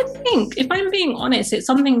 I think, if I'm being honest, it's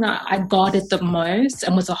something that I guarded the most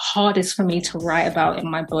and was the hardest for me to write about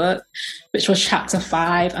in my book, which was chapter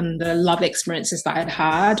 5 and the love experiences that I'd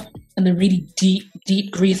had and the really deep,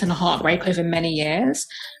 deep grief and heartbreak over many years.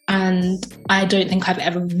 And I don't think I've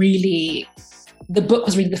ever really... The book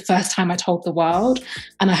was really the first time I told the world,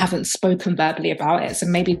 and I haven't spoken verbally about it. So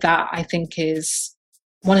maybe that, I think, is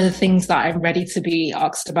one of the things that I'm ready to be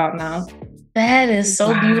asked about now. That is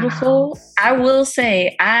so beautiful. I will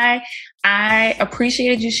say, I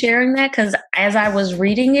appreciated you sharing that, because as I was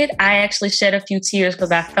reading it, I actually shed a few tears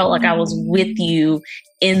because I felt like I was with you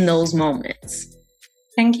in those moments.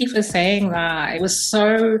 Thank you for saying that. It was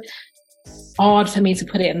so hard for me to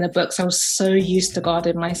put it in the books. I was so used to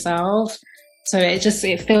guarding myself. So it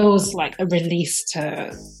feels like a release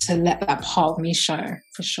to let that part of me show,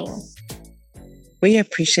 for sure. We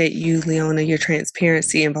appreciate you, Leona, your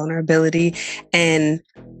transparency and vulnerability. And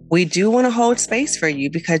we do want to hold space for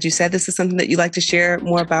you because you said this is something that you like to share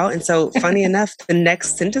more about. And so funny enough, the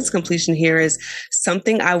next sentence completion here is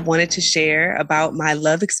something I wanted to share about my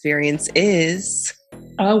love experience is...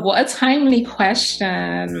 Oh, what a timely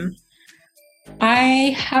question.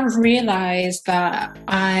 I have realized that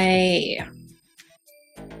I'm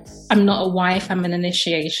not a wife, I'm an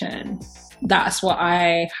initiation. That's what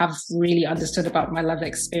I have really understood about my love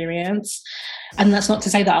experience. And that's not to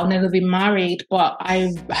say that I'll never be married, but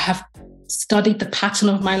I have studied the pattern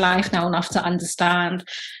of my life now enough to understand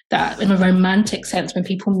that in a romantic sense, when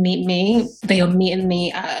people meet me, they are meeting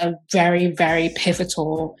me at a very, very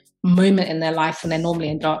pivotal moment in their life when they're normally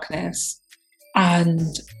in darkness.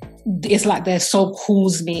 And it's like their soul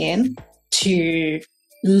calls me in to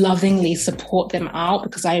lovingly support them out,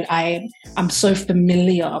 because I'm so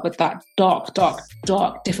familiar with that dark,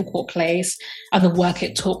 difficult place and the work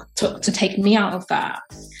it took to take me out of that.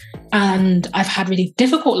 And I've had really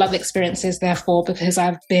difficult love experiences, therefore, because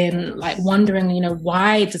I've been like wondering,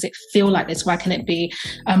 why does it feel like this? Why can it be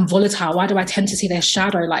volatile? Why do I tend to see their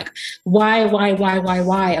shadow? Like, why?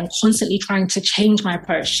 And constantly trying to change my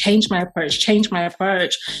approach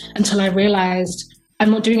until I realized I'm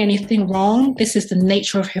not doing anything wrong. This is the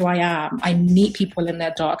nature of who I am. I meet people in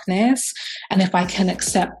their darkness. And if I can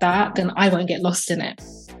accept that, then I won't get lost in it.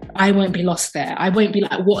 I won't be lost there. I won't be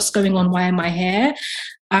like, what's going on? Why am I here?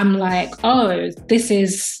 I'm like, oh, this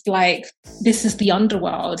is the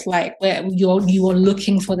underworld, like where you are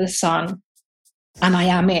looking for the sun, and I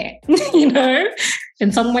am it,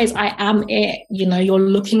 In some ways, I am it, you're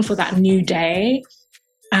looking for that new day.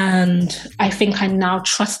 And I think I now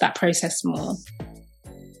trust that process more.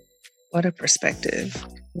 What a perspective.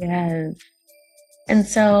 Yes. And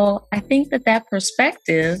so I think that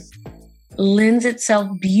perspective lends itself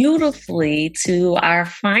beautifully to our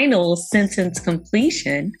final sentence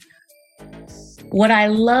completion. What I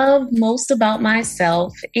love most about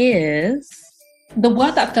myself is... The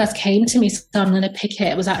word that first came to me, so I'm going to pick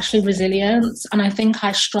it, was actually resilience. And I think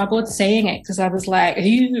I struggled saying it because I was like, I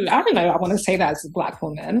don't know, I want to say that as a Black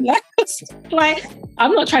woman. Like,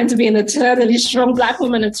 I'm not trying to be an eternally strong Black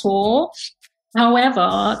woman at all.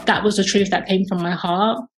 However, that was the truth that came from my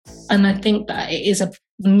heart. And I think that it is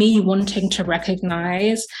me wanting to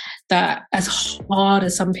recognize that as hard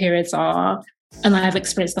as some periods are, and I've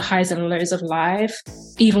experienced the highs and lows of life,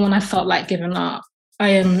 even when I felt like giving up, I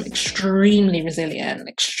am extremely resilient,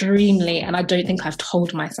 and I don't think I've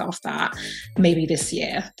told myself that maybe this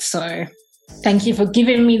year. So thank you for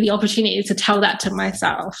giving me the opportunity to tell that to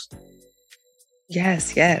myself.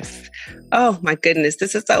 Yes. Oh my goodness,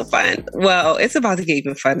 this is so fun. Well, it's about to get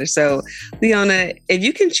even funner. So Leona, if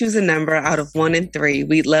you can choose a number out of 1 and 3,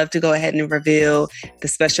 we'd love to go ahead and reveal the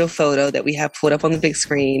special photo that we have pulled up on the big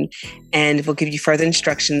screen. And we'll give you further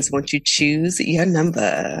instructions once you choose your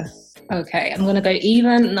number. Okay, I'm going to go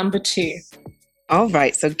even number 2. All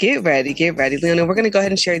right, so get ready. Leona, we're going to go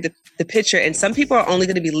ahead and share the picture. And some people are only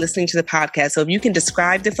going to be listening to the podcast. So if you can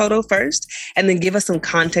describe the photo first and then give us some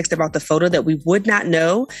context about the photo that we would not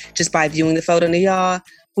know just by viewing the photo. And y'all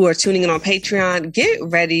who are tuning in on Patreon, get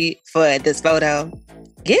ready for this photo.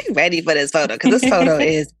 Get ready for this photo because this photo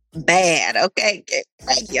is bad. Okay, get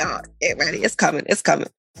ready, y'all. Get ready. It's coming. It's coming.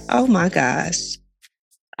 Oh my gosh.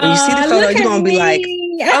 When you see the photo, you're going to be like,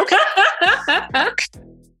 okay.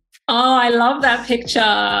 Oh, I love that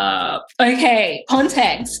picture. Okay,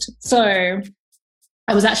 context. So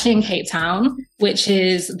I was actually in Cape Town, which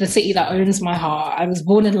is the city that owns my heart. I was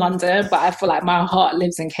born in London, but I feel like my heart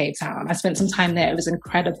lives in Cape Town. I spent some time there. It was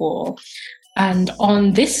incredible. And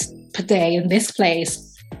on this day, in this place,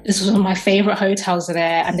 this was one of my favorite hotels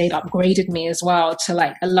there, and they'd upgraded me as well to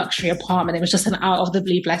like a luxury apartment. It was just an out of the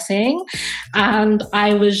blue blessing. And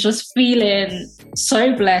I was just feeling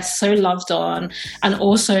so blessed, so loved on. And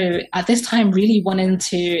also at this time, really wanting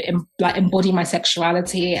to embody my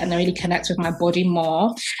sexuality and really connect with my body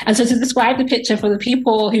more. And so to describe the picture for the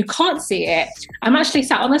people who can't see it, I'm actually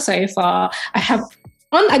sat on the sofa.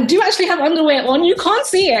 I do actually have underwear on. You can't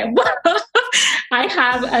see it, but I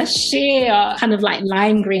have a sheer kind of like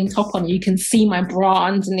lime green top on. You can see my bra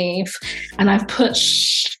underneath, and I've put,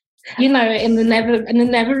 in the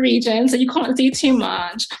nether region, so you can't see too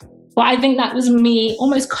much. But I think that was me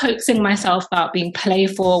almost coaxing myself out, being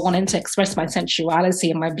playful, wanting to express my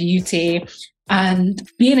sensuality and my beauty. And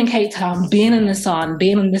being in Cape Town, being in the sun,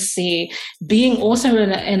 being in the sea, being also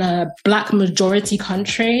in a Black majority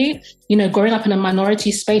country, growing up in a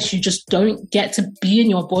minority space, you just don't get to be in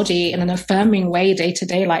your body in an affirming way day to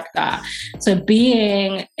day like that. So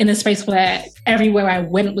being in a space where everywhere I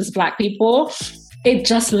went was Black people, it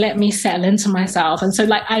just let me settle into myself. And so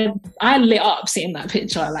like I lit up seeing that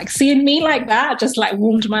picture, like seeing me like that just like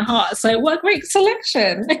warmed my heart. So what a great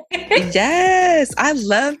selection. Yes, I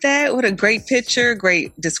love that. What a great picture,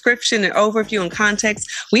 great description and overview and context.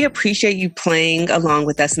 We appreciate you playing along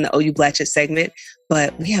with us in the OU Blatchet segment,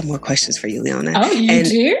 but we have more questions for you, Leona. Oh, you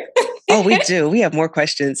do? Oh, we do. We have more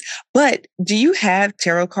questions. But do you have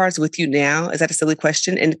tarot cards with you now? Is that a silly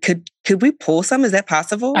question? And could we pull some? Is that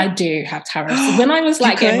possible? I do have tarot. So when I was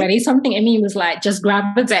like getting ready, something in me was like, just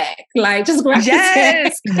grab a deck. Like, just grab a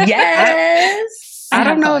deck. Yes. I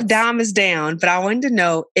don't know if Dom is down, but I wanted to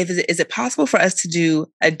know is it possible for us to do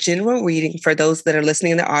a general reading for those that are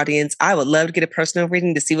listening in the audience? I would love to get a personal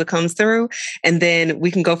reading to see what comes through. And then we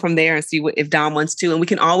can go from there and see if Dom wants to. And we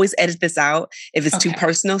can always edit this out if it's too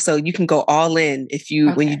personal. So you can go all in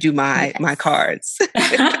when you do my cards.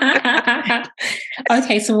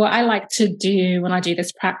 Okay, so what I like to do when I do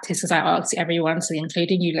this practice is I ask everyone, so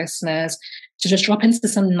including you listeners, to just drop into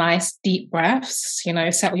some nice deep breaths,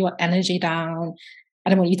 settle your energy down. I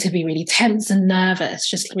don't want you to be really tense and nervous,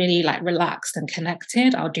 just really like relaxed and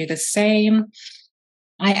connected. I'll do the same.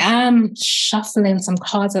 I am shuffling some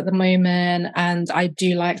cards at the moment, and I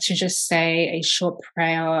do like to just say a short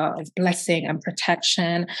prayer of blessing and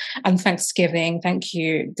protection and thanksgiving. Thank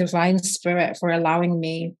you, Divine Spirit, for allowing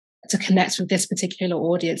me to connect with this particular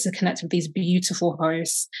audience, to connect with these beautiful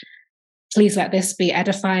hosts. Please let this be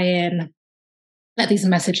edifying. Let these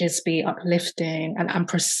messages be uplifting and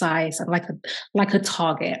precise and like a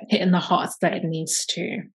target, hitting the hearts that it needs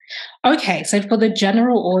to. Okay, so for the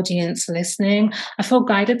general audience listening, I feel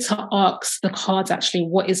guided to ask the cards actually,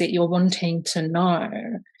 what is it you're wanting to know?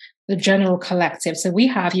 The general collective. So we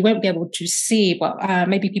have, you won't be able to see, but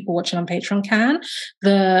maybe people watching on Patreon can.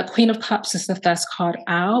 The Queen of Cups is the first card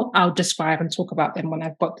out. I'll describe and talk about them when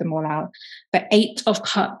I've got them all out. The 8 of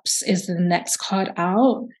Cups is the next card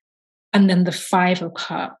out. And then the 5 of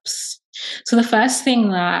Cups. So the first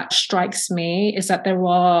thing that strikes me is that there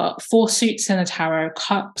are 4 suits in the tarot: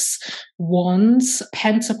 cups, wands,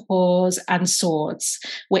 pentacles, and swords,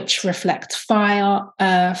 which reflect fire,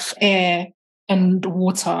 earth, air, and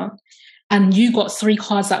water. And you got 3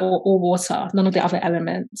 cards that were all water, none of the other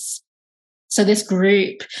elements. So this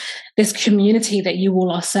group, this community that you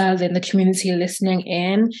all are serving, the community listening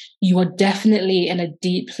in, you are definitely in a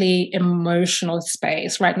deeply emotional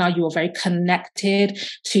space. Right now, you are very connected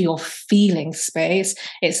to your feeling space.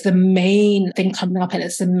 It's the main thing coming up, and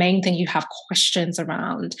it's the main thing you have questions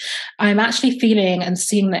around. I'm actually feeling and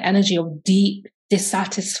seeing the energy of deep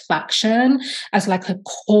dissatisfaction as like a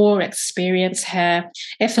core experience here.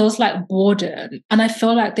 It feels like boredom. And I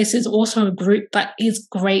feel like this is also a group that is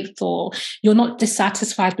grateful. You're not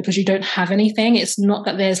dissatisfied because you don't have anything. It's not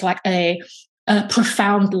that there's like a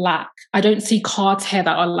profound lack. I don't see cards here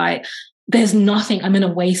that are like, there's nothing, I'm in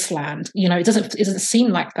a wasteland. It doesn't seem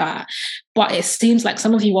like that. But it seems like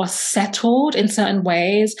some of you are settled in certain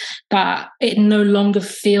ways that it no longer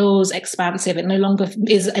feels expansive. It no longer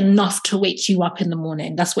is enough to wake you up in the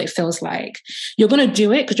morning. That's what it feels like. You're going to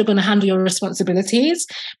do it because you're going to handle your responsibilities,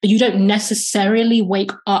 but you don't necessarily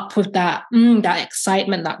wake up with that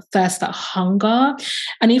excitement, that thirst, that hunger.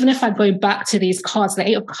 And even if I go back to these cards, the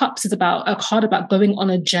Eight of Cups is about a card about going on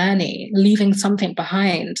a journey, leaving something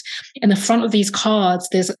behind. In the front of these cards,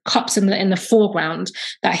 there's cups in the foreground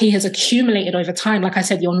that he has accumulated over time. Like I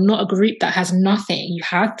said, you're not a group that has nothing. You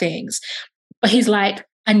have things. But he's like,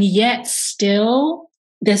 and yet still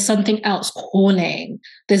there's something else calling.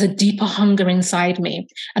 There's a deeper hunger inside me.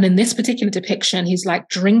 And in this particular depiction, he's like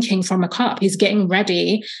drinking from a cup. He's getting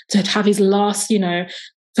ready to have his last,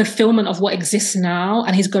 fulfillment of what exists now.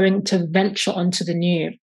 And he's going to venture onto the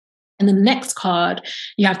new. And the next card,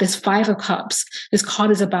 you have this Five of Cups. This card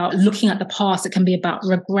is about looking at the past. It can be about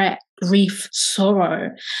regret, grief, sorrow.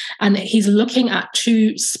 And he's looking at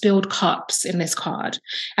two spilled cups in this card.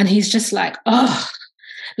 And he's just like,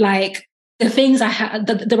 like the things I had,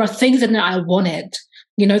 there are things in there I wanted.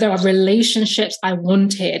 There are relationships I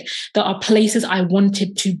wanted. There are places I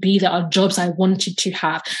wanted to be. There are jobs I wanted to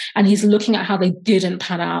have. And he's looking at how they didn't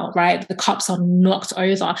pan out, right? The cups are knocked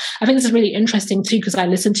over. I think this is really interesting too, because I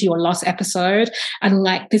listened to your last episode and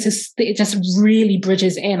it just really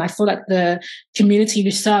bridges in. I feel like the community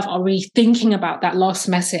you serve are really thinking about that last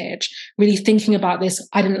message, really thinking about this,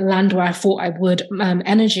 I didn't land where I thought I would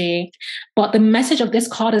energy. But the message of this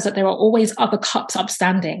card is that there are always other cups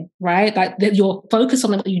upstanding, right? Like that you're focused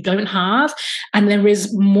on what you don't have, and there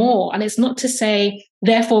is more. And it's not to say,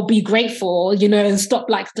 therefore, be grateful, and stop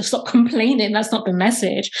complaining. That's not the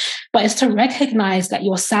message. But it's to recognize that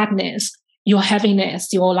your sadness, your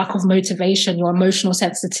heaviness, your lack of motivation, your emotional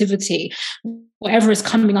sensitivity, whatever is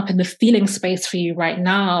coming up in the feeling space for you right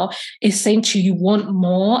now is saying to you want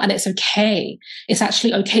more, and it's okay. It's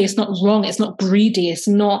actually okay. It's not wrong. It's not greedy. It's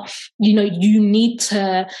not, you need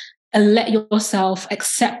to let yourself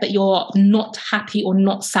accept that you're not happy or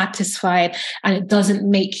not satisfied, and it doesn't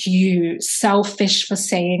make you selfish for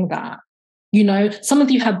saying that. Some of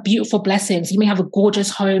you have beautiful blessings. You may have a gorgeous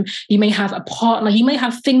home. You may have a partner. You may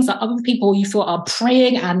have things that other people you feel are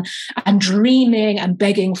praying and dreaming and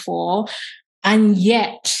begging for, and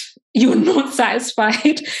yet you're not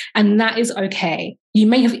satisfied, and that is okay. You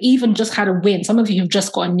may have even just had a win. Some of you have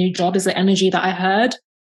just got a new job, is the energy that I heard.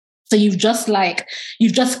 So you've just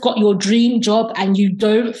got your dream job and you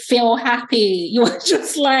don't feel happy. You're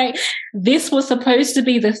just like, this was supposed to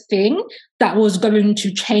be the thing that was going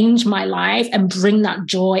to change my life and bring that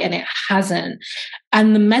joy, and it hasn't.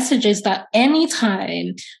 And the message is that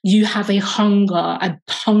anytime you have a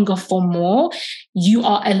hunger for more, you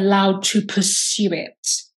are allowed to pursue it.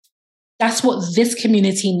 That's what this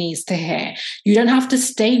community needs to hear. You don't have to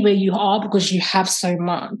stay where you are because you have so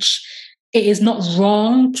much. It is not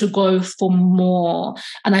wrong to go for more.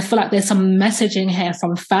 And I feel like there's some messaging here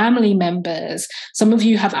from family members. Some of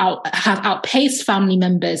you have outpaced family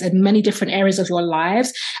members in many different areas of your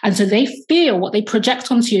lives. And so they feel, what they project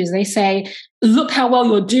onto you is they say, look how well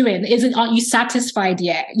you're doing. Aren't you satisfied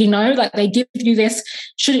yet? Like they give you this,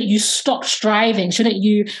 shouldn't you stop striving? Shouldn't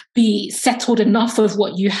you be settled enough with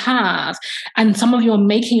what you have? And some of you are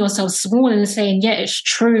making yourself small and saying, yeah, it's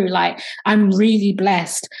true. Like, I'm really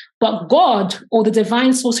blessed. But God, or the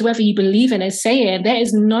divine source, whoever you believe in, is saying there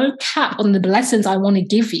is no cap on the blessings I want to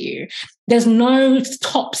give you. There's no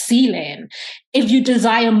top ceiling. If you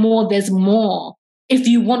desire more, there's more. If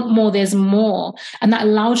you want more, there's more. And that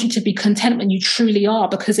allows you to be content when you truly are,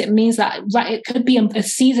 because it means that, right, it could be a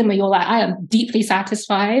season where you're like, I am deeply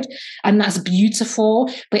satisfied, and that's beautiful.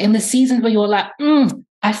 But in the seasons where you're like,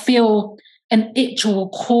 I feel an itch or a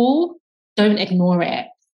call, don't ignore it.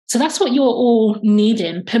 So that's what you're all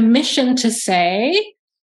needing. Permission to say,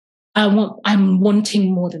 I'm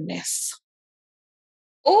wanting more than this.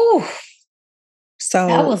 Oh, so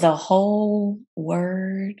that was a whole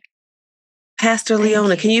word. Pastor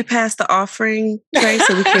Leona, can you pass the offering tray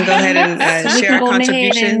so we can go ahead and share our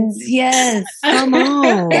contributions? Yes. Come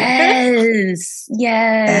on. Yes.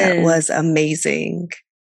 That was amazing.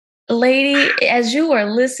 Lady, as you are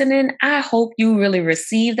listening, I hope you really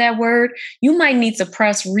receive that word. You might need to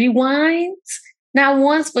press rewind, not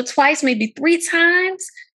once, but twice, maybe 3 times,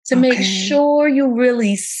 to make sure you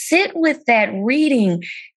really sit with that reading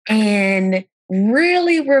and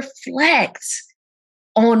really reflect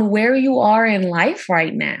on where you are in life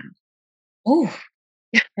right now. Oh,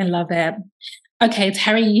 I love it. Okay,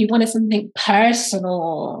 Terry, you wanted something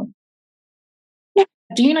personal.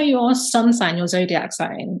 Do you know your sun sign, your zodiac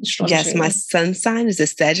sign? Astrology? Yes, my sun sign is a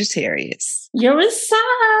Sagittarius. You're a Sag.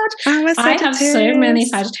 I'm a I have Sagittarius. so many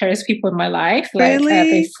Sagittarius people in my life. Like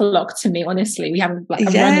they flock to me, honestly. We have like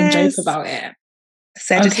a running joke about it.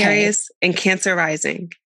 Sagittarius and Cancer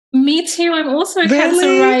rising. Me too. I'm also a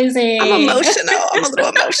Cancer rising. I'm emotional. I'm a little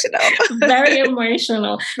emotional. Very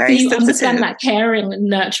emotional. Very so you sensitive. understand that caring,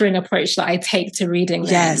 nurturing approach that I take to reading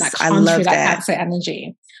them. Yes, that I comes love through that Cancer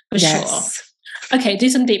energy. For sure. Okay, do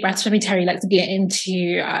some deep breaths for me, Terry. Let's get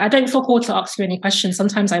into. I don't feel called to ask you any questions.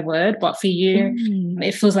 Sometimes I would, but for you,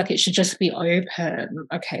 it feels like it should just be open.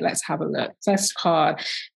 Okay, let's have a look. First card.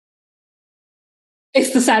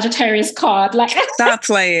 It's the Sagittarius card. Like, stop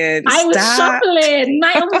playing. I was shuffling.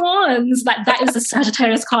 Knight of Wands. Like, that is the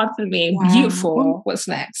Sagittarius card for me. Wow. Beautiful. What's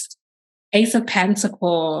next? Ace of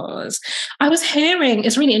Pentacles. I was hearing,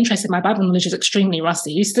 it's really interesting. My Bible knowledge is extremely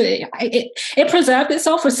rusty. It preserved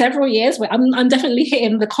itself for several years. Where I'm definitely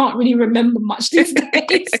hitting the can't really remember much these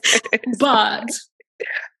days. But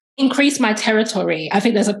increase my territory. I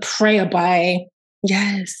think there's a prayer by.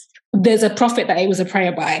 Yes. There's a prophet that it was a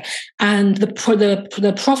prayer by, and the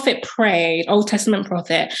prophet prayed, Old Testament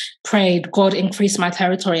prophet prayed, God increase my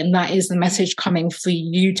territory, and that is the message coming for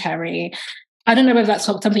you, Terry. I don't know whether that's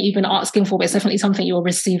something you've been asking for, but it's definitely something you're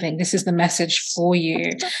receiving. This is the message for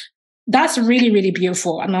you. That's really, really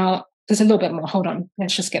beautiful. And now there's a little bit more. Hold on,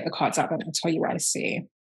 let's just get the cards out and I'll tell you what I see.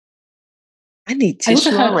 I need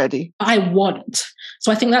tissue already. I want.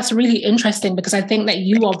 So I think that's really interesting because I think that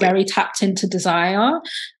you are very tapped into desire.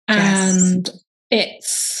 And it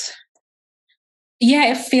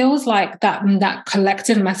feels like that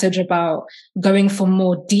collective message about going for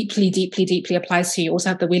more deeply applies to you. You also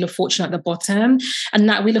have the Wheel of Fortune at the bottom. And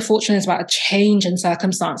that Wheel of Fortune is about a change in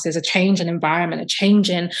circumstances, a change in environment, a change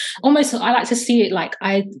in almost, I like to see it like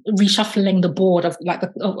reshuffling the board of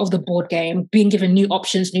the board game, being given new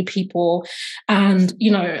options, new people. And,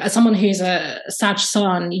 you know, as someone who's a Sag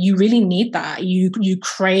Sun, you really need that. You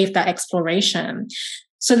crave that exploration.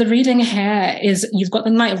 So the reading here is you've got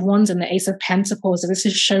the Knight of Wands and the Ace of Pentacles. So this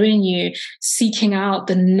is showing you seeking out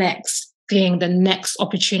the next thing, the next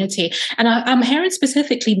opportunity. And I'm hearing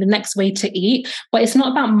specifically the next way to eat, but it's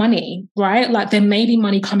not about money, right? Like there may be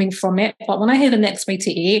money coming from it, but when I hear the next way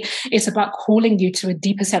to eat, it's about calling you to a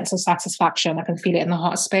deeper sense of satisfaction. I can feel it in the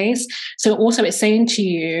heart space. So also it's saying to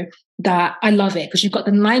you that I love it because you've got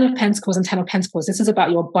the 9 of Pentacles and 10 of Pentacles. This is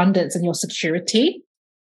about your abundance and your security.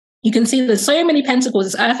 You can see there's so many pentacles,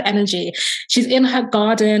 it's earth energy. She's in her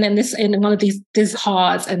garden and in one of these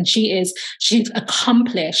hearts, and she's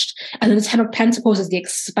accomplished. And then the 10 of Pentacles is the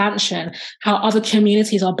expansion, how other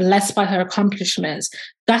communities are blessed by her accomplishments.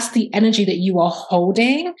 That's the energy that you are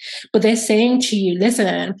holding. But they're saying to you,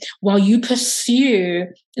 listen, while you pursue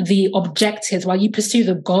the objectives, while you pursue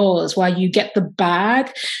the goals, while you get the bag,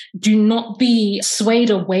 do not be swayed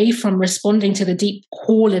away from responding to the deep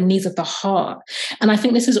call and needs of the heart. And I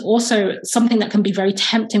think this is also something that can be very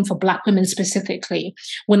tempting for Black women specifically,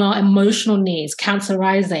 when our emotional needs, Cancer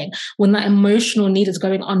rising, when that emotional need is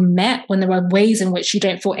going unmet, when there are ways in which you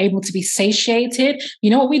don't feel able to be satiated, you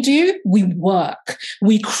know what we do? We work.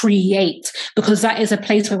 We create, because that is a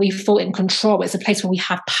place where we feel in control. It's a place where we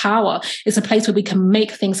have power. It's a place where we can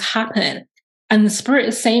make things happen. And the Spirit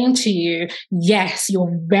is saying to you, yes,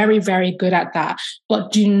 you're very, very good at that,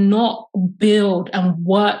 but do not build and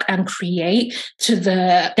work and create to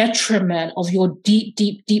the detriment of your deep,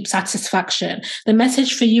 deep, deep satisfaction. The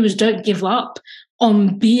message for you is don't give up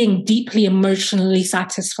on being deeply emotionally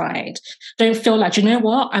satisfied. Don't feel like, you know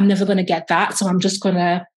what, I'm never going to get that, so I'm just going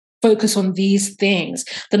to focus on these things.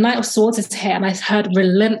 The Knight of Swords is here, and I heard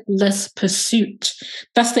relentless pursuit.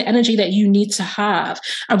 That's the energy that you need to have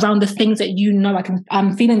around the things that you know.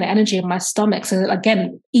 I'm feeling the energy in my stomach. So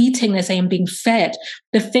again, eating, they're saying being fed.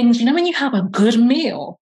 The things, you know, when you have a good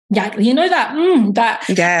meal, yeah, you know that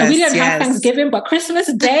yes, we don't have Thanksgiving, but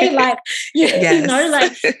Christmas Day, like you know,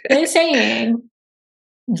 like they're saying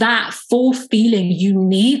that full feeling, you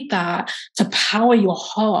need that to power your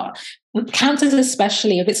heart. Cancers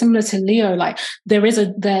especially, if it's similar to Leo, like there's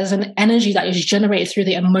an energy that is generated through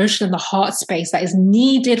the emotion and the heart space that is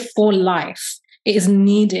needed for life. It is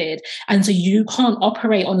needed. And so you can't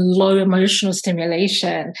operate on low emotional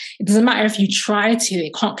stimulation. It doesn't matter if you try to,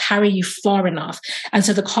 it can't carry you far enough. And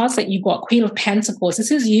so the cards that you got, Queen of Pentacles,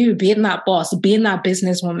 this is you being that boss, being that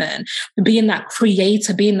businesswoman, being that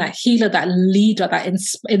creator, being that healer, that leader, that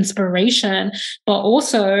inspiration. But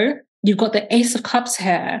also you've got the Ace of Cups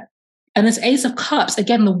here. And this Ace of Cups,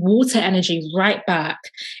 again, the water energy right back.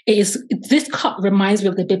 This cup reminds me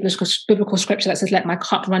of the biblical scripture that says, let my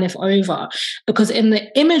cup runneth over. Because in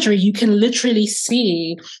the imagery, you can literally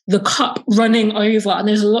see the cup running over. And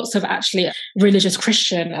there's lots of actually religious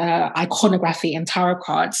Christian iconography and tarot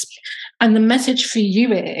cards. And the message for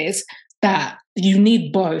you is that you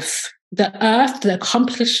need both. The earth, the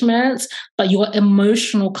accomplishments, but your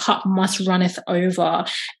emotional cup must runneth over.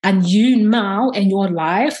 And you now in your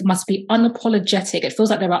life must be unapologetic. It feels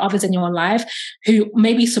like there are others in your life who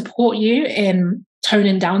maybe support you in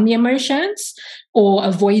toning down the emotions or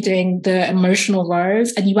avoiding the emotional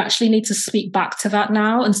roads. And you actually need to speak back to that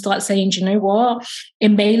now and start saying, do you know what? It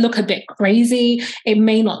may look a bit crazy. It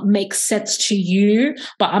may not make sense to you,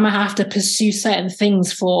 but I'm going to have to pursue certain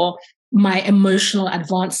things for my emotional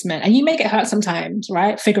advancement. And you may get hurt sometimes,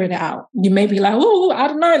 right? Figuring it out. You may be like, oh, I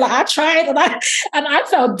don't know, like I tried and I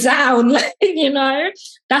fell down, like,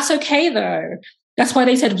 that's okay though. That's why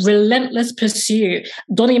they said relentless pursuit.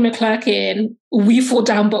 Donnie McClurkin, we fall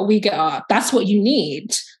down, but we get up. That's what you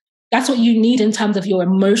need. That's what you need in terms of your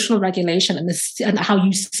emotional regulation and how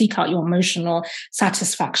you seek out your emotional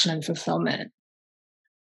satisfaction and fulfillment.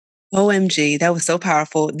 OMG, that was so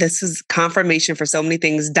powerful. This is confirmation for so many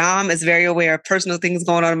things. Dom is very aware of personal things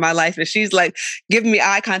going on in my life. And she's like giving me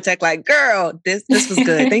eye contact like, girl, this was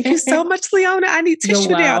good. Thank you so much, Leona. I need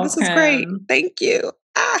tissue now. This was great. Thank you.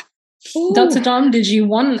 Dr. Dom, did you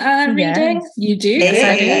want a reading? Yes. You do?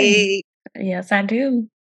 Hey. Yes, I do.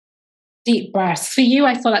 Deep breaths. For you,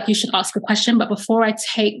 I feel like you should ask a question. But before I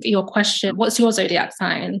take your question, what's your zodiac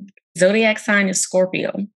sign? Zodiac sign is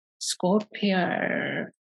Scorpio. Scorpio.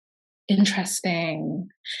 Interesting.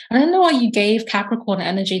 I don't know why you gave Capricorn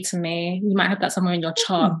energy to me. You might have that somewhere in your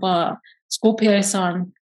chart, but Scorpio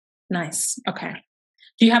sun. Nice. Okay.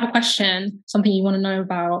 Do you have a question? Something you want to know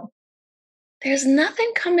about? There's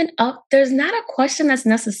nothing coming up. There's not a question that's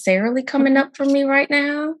necessarily coming up for me right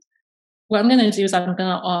now. What I'm going to do is I'm going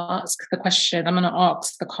to ask the question. I'm going to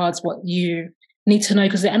ask the cards what you need to know,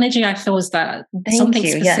 because the energy I feel is that something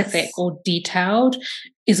specific or detailed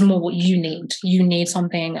is more what you need. You need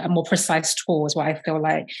something, a more precise tool is what I feel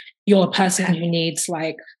like. You're a person who needs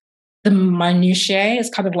like the minutiae is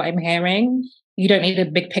kind of what I'm hearing. You don't need a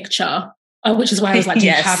big picture, which is why I was like, do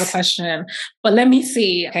you have a question? But let me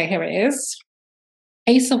see. Okay, here it is.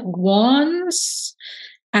 Ace of Wands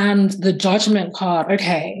and the Judgment card.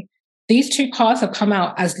 Okay. These two cards have come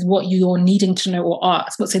out as what you're needing to know or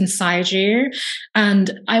ask, what's inside you.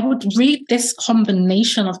 And I would read this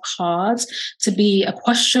combination of cards to be a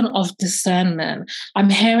question of discernment. I'm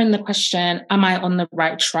hearing the question, am I on the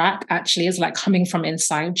right track? Actually, is like coming from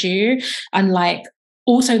inside you. And like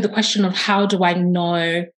also the question of how do I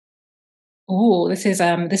know? Oh, this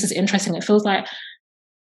is interesting. It feels like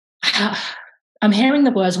I'm hearing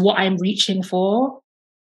the words, what I'm reaching for.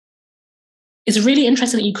 It's really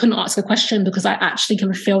interesting that you couldn't ask a question, because I actually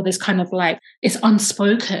can feel this kind of like, it's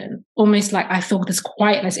unspoken, almost like I feel this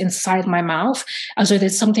quietness inside my mouth, as though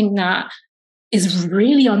there's something that is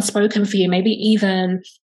really unspoken for you, maybe even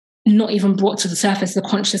not even brought to the surface, the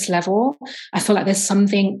conscious level. I feel like it's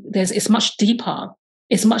much deeper.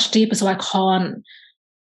 It's much deeper. So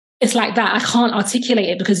it's like that. I can't articulate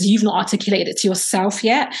it because you've not articulated it to yourself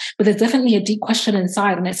yet, but there's definitely a deep question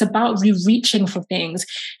inside, and it's about you reaching for things.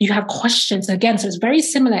 You have questions again. So it's very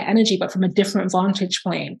similar energy, but from a different vantage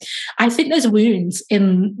point. I think there's wounds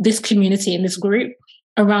in this community, in this group,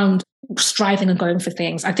 around striving and going for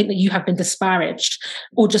things. I think that you have been disparaged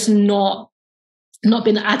or just not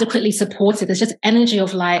been adequately supported. There's just energy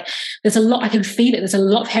of like, there's a lot, I can feel it. There's a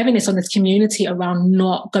lot of heaviness on this community around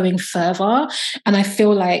not going further. And I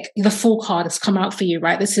feel like the Fool card has come out for you,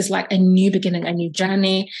 right? This is like a new beginning, a new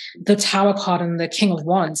journey. The Tower card and the King of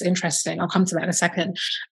Wands, interesting. I'll come to that in a second.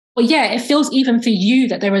 But yeah, it feels even for you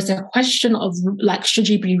that there is a question of like, should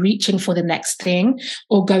you be reaching for the next thing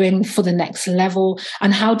or going for the next level?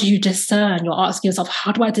 And how do you discern? You're asking yourself,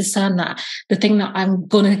 how do I discern that? The thing that I'm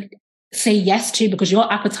going to say yes to, because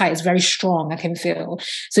your appetite is very strong, I can feel.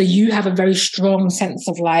 So you have a very strong sense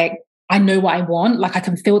of like, I know what I want. Like I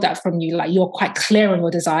can feel that from you. Like you're quite clear on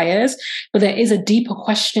your desires, but there is a deeper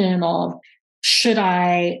question of,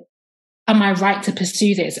 am I right to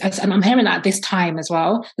pursue this? And I'm hearing that at this time as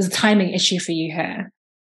well. There's a timing issue for you here.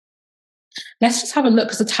 Let's just have a look,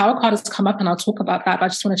 because the Tower card has come up and I'll talk about that, but I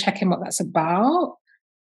just want to check in what that's about.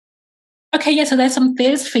 Okay, yeah, so there's some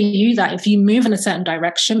fears for you that if you move in a certain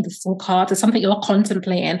direction, the full card, there's something you're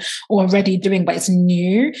contemplating or already doing, but it's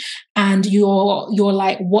new. And you're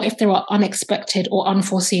like, what if there are unexpected or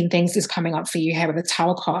unforeseen things is coming up for you here with the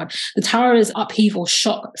Tower card? The Tower is upheaval,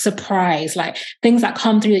 shock, surprise, like things that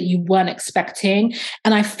come through that you weren't expecting.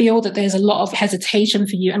 And I feel that there's a lot of hesitation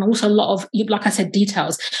for you and also a lot of, like I said,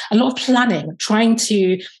 details, a lot of planning, trying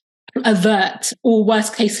to avert or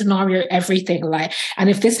worst case scenario everything, like, and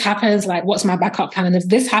if this happens, like, what's my backup plan, and if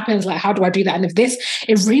this happens, like, how do I do that, and if this,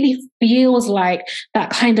 it really feels like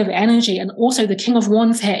that kind of energy. And also the King of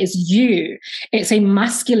Wands here is you. It's a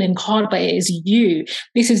masculine card, but it is you.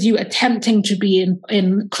 This is you attempting to be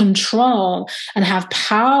in control and have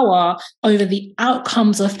power over the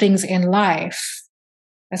outcomes of things in life.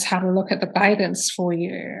 Let's have a look at the guidance for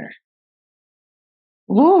you.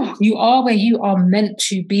 Oh, you are where you are meant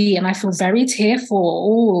to be. And I feel very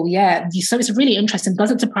tearful. Oh, yeah. So it's really interesting.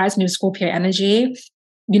 Doesn't surprise me with Scorpio energy.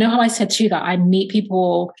 You know how I said too that I meet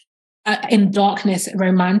people in darkness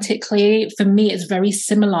romantically? For me, it's very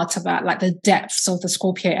similar to that, like the depths of the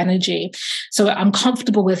Scorpio energy. So I'm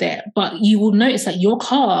comfortable with it. But you will notice that your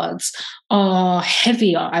cards are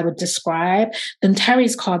heavier, I would describe, than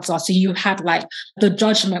Terry's cards are. So you had like the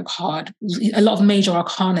Judgment card, a lot of major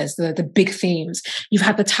arcanas, the big themes. You've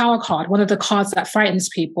had the Tower card, one of the cards that frightens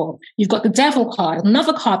people. You've got the Devil card,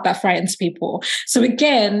 another card that frightens people. So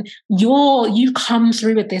again, you come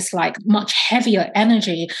through with this like much heavier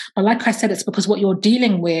energy. But like I said, it's because what you're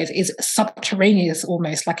dealing with is subterraneous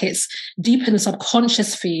almost, like it's deep in the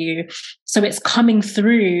subconscious for you. So it's coming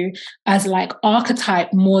through as like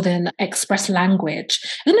archetype more than express language.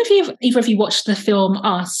 I don't know if either of you watched the film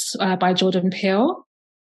Us by Jordan Peele.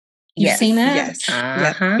 You've seen it? Yes.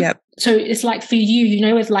 Uh-huh. Yep. So it's like for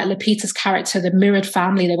you, with like Lupita's character, the mirrored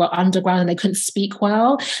family, they were underground and they couldn't speak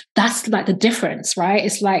well. That's like the difference, right?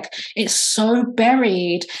 It's like, it's so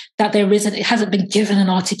buried that it hasn't been given an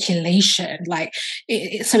articulation. Like,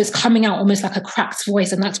 so it's coming out almost like a cracked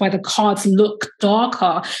voice. And that's why the cards look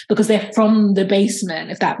darker, because they're from the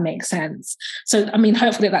basement, if that makes sense. So, I mean,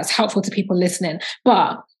 hopefully that's helpful to people listening.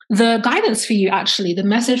 But the guidance for you, actually, the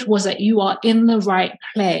message was that you are in the right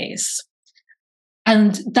place.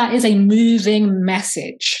 And that is a moving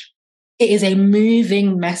message. It is a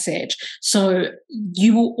moving message. So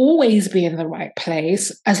you will always be in the right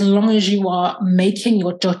place as long as you are making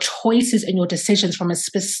your choices and your decisions from a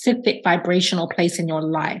specific vibrational place in your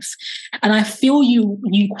life. And I feel you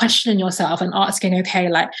questioning yourself and asking, okay,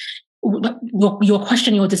 like, you're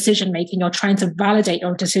questioning your decision making, you're trying to validate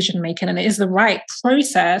your decision making, and it is the right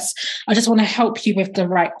process. I just want to help you with the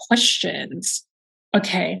right questions.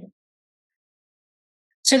 Okay.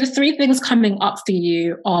 So the three things coming up for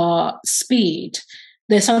you are speed.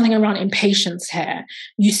 There's something around impatience here.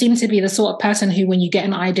 You seem to be the sort of person who, when you get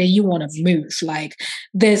an idea, you want to move. Like,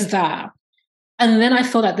 there's that. And then I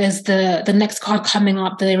feel that there's the next card coming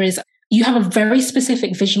up. You have a very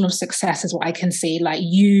specific vision of success, is what I can see. Like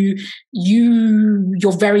you're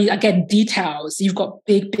very, again, details. You've got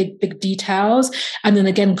big details. And then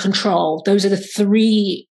again, control. Those are the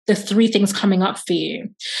three things coming up for you.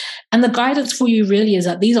 And the guidance for you really is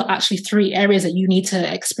that these are actually three areas that you need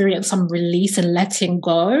to experience some release and letting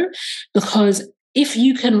go. Because if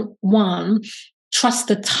you can, one, trust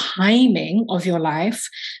the timing of your life.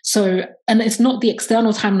 So, and it's not the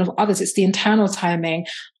external timing of others, it's the internal timing.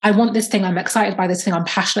 I want this thing, I'm excited by this thing, I'm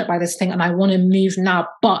passionate by this thing, and I want to move now.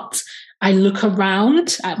 But I look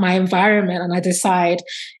around at my environment and I decide,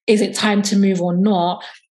 is it time to move or not?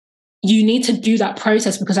 You need to do that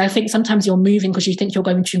process, because I think sometimes you're moving because you think you're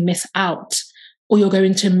going to miss out or you're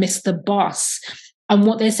going to miss the bus. And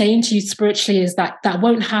what they're saying to you spiritually is that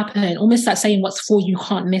won't happen. Almost like saying what's for you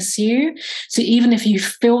can't miss you. So even if you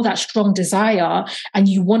feel that strong desire and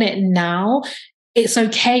you want it now, it's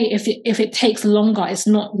okay if it takes longer. It's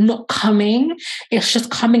not coming. It's just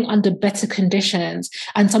coming under better conditions.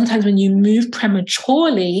 And sometimes when you move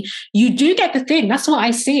prematurely, you do get the thing. That's what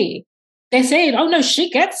I see. They're saying, oh no, she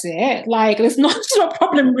gets it. Like, there's not a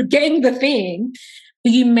problem with getting the thing,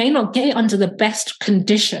 but you may not get it under the best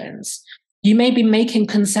conditions. You may be making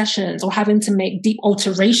concessions or having to make deep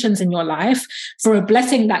alterations in your life for a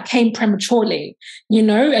blessing that came prematurely,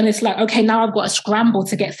 and it's like, okay, now I've got to scramble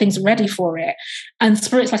to get things ready for it. And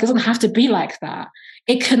Spirit's like, it doesn't have to be like that.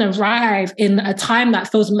 It can arrive in a time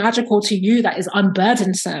that feels magical to you, that is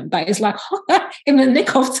unburdensome, that is like, in the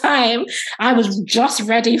nick of time, I was just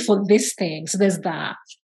ready for this thing. So there's that.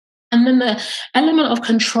 And then the element of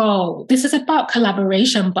control. This is about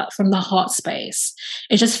collaboration, but from the heart space.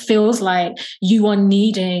 It just feels like you are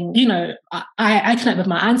needing, I connect with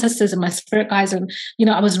my ancestors and my spirit guides. And,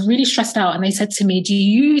 I was really stressed out. And they said to me, do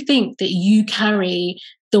you think that you carry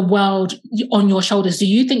the world on your shoulders? Do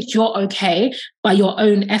you think you're okay by your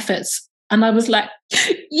own efforts? And I was like,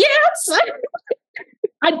 yes.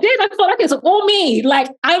 I did. I felt like it's all me. Like,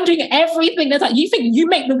 I'm doing everything. There's like, you think you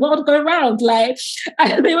make the world go round? Like,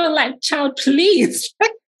 and they were like, child, please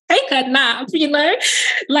take a nap,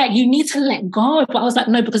 Like, you need to let go. But I was like,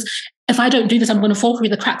 no, because if I don't do this, I'm going to fall through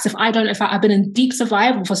the cracks. I've been in deep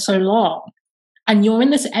survival for so long. And you're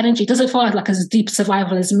in this energy. It doesn't feel like as deep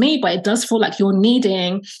survival as me, but it does feel like you're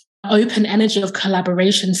needing open energy of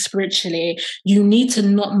collaboration spiritually. You need to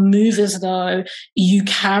not move as though you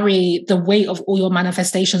carry the weight of all your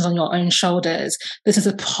manifestations on your own shoulders. This is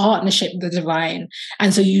a partnership with the divine.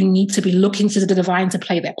 And so you need to be looking to the divine to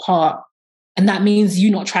play their part. And that means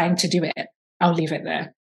you not trying to do it. I'll leave it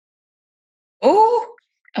there. Oh,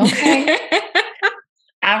 okay.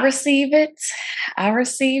 I receive it.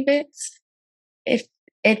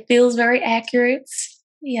 It feels very accurate.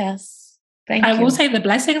 Yes. Thank you. I will say the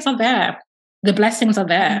blessings are there. The blessings are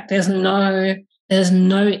there. There's no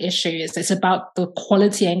issues. It's about the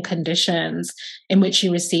quality and conditions in which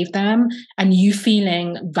you receive them and you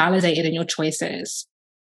feeling validated in your choices.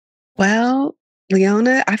 Well,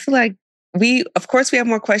 Leona, I feel like of course we have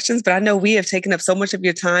more questions, but I know we have taken up so much of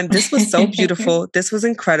your time. This was so beautiful. This was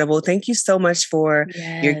incredible. Thank you so much for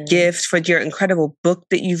your gift, for your incredible book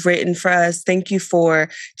that you've written for us. Thank you for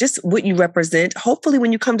just what you represent. Hopefully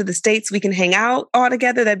when you come to the States, we can hang out all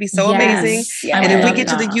together. That'd be so amazing. Yeah, and if we get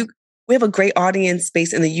to the we have a great audience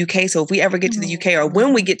space in the UK. So if we ever get to the UK or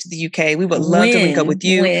when we get to the UK, we would love to link up with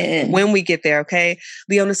you when we get there. Okay,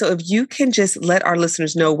 Leona. So if you can just let our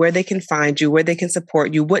listeners know where they can find you, where they can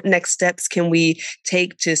support you, what next steps can we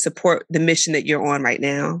take to support the mission that you're on right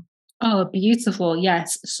now? Oh, beautiful.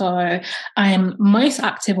 Yes. So I am most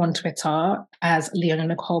active on Twitter as Leona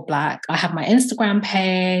Nichole Black. I have my Instagram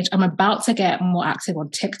page. I'm about to get more active on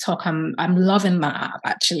TikTok. I'm loving that app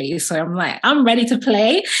actually. So I'm ready to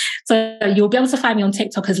play. So you'll be able to find me on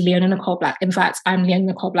TikTok as Leona Nichole Black. In fact, I'm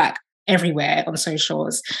Leona Nichole Black everywhere on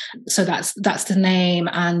socials. So that's the name.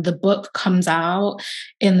 And the book comes out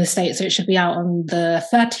in the States. So it should be out on the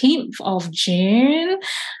 13th of June.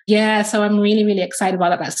 Yeah. So I'm really, really excited about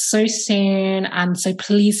that. That's so soon. And so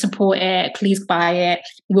please support it. Please buy it.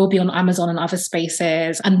 It will be on Amazon and other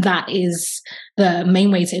spaces. And that is the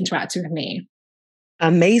main way to interact with me.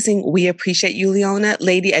 Amazing. We appreciate you, Leona.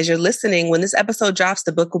 Lady, as you're listening, when this episode drops,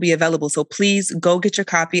 the book will be available. So please go get your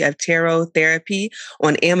copy of Tarot Therapy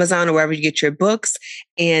on Amazon or wherever you get your books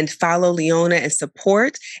and follow Leona and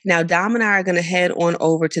support. Now, Dom and I are going to head on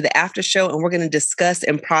over to the after show and we're going to discuss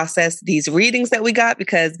and process these readings that we got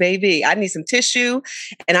because, baby, I need some tissue.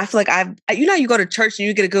 And I feel like you go to church and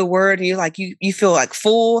you get a good word and you're like, you feel like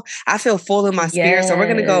full. I feel full in my spirit. So we're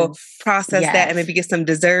going to go process that and maybe get some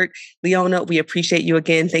dessert. Leona, we appreciate you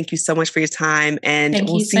again. Thank you so much for your time. And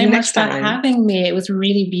we'll see you next time. Thank you so much for having me. It was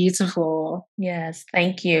really beautiful. Yes,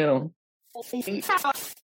 thank you.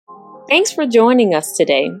 Thanks for joining us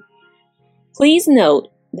today. Please note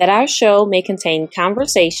that our show may contain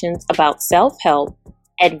conversations about self-help,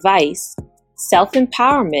 advice,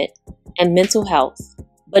 self-empowerment, and mental health,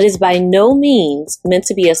 but is by no means meant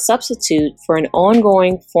to be a substitute for an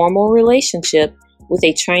ongoing formal relationship with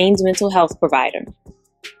a trained mental health provider.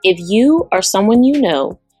 If you or someone you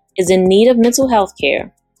know is in need of mental health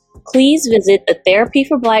care, please visit the Therapy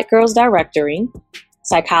for Black Girls directory,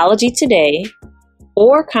 Psychology Today,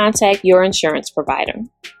 or contact your insurance provider.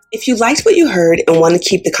 If you liked what you heard and want to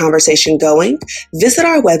keep the conversation going, visit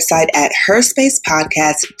our website at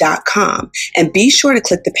herspacepodcast.com and be sure to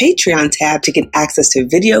click the Patreon tab to get access to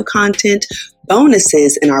video content,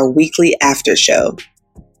 bonuses, and our weekly after show.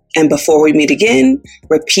 And before we meet again,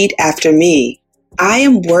 repeat after me. I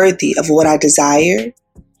am worthy of what I desire,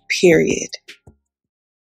 period.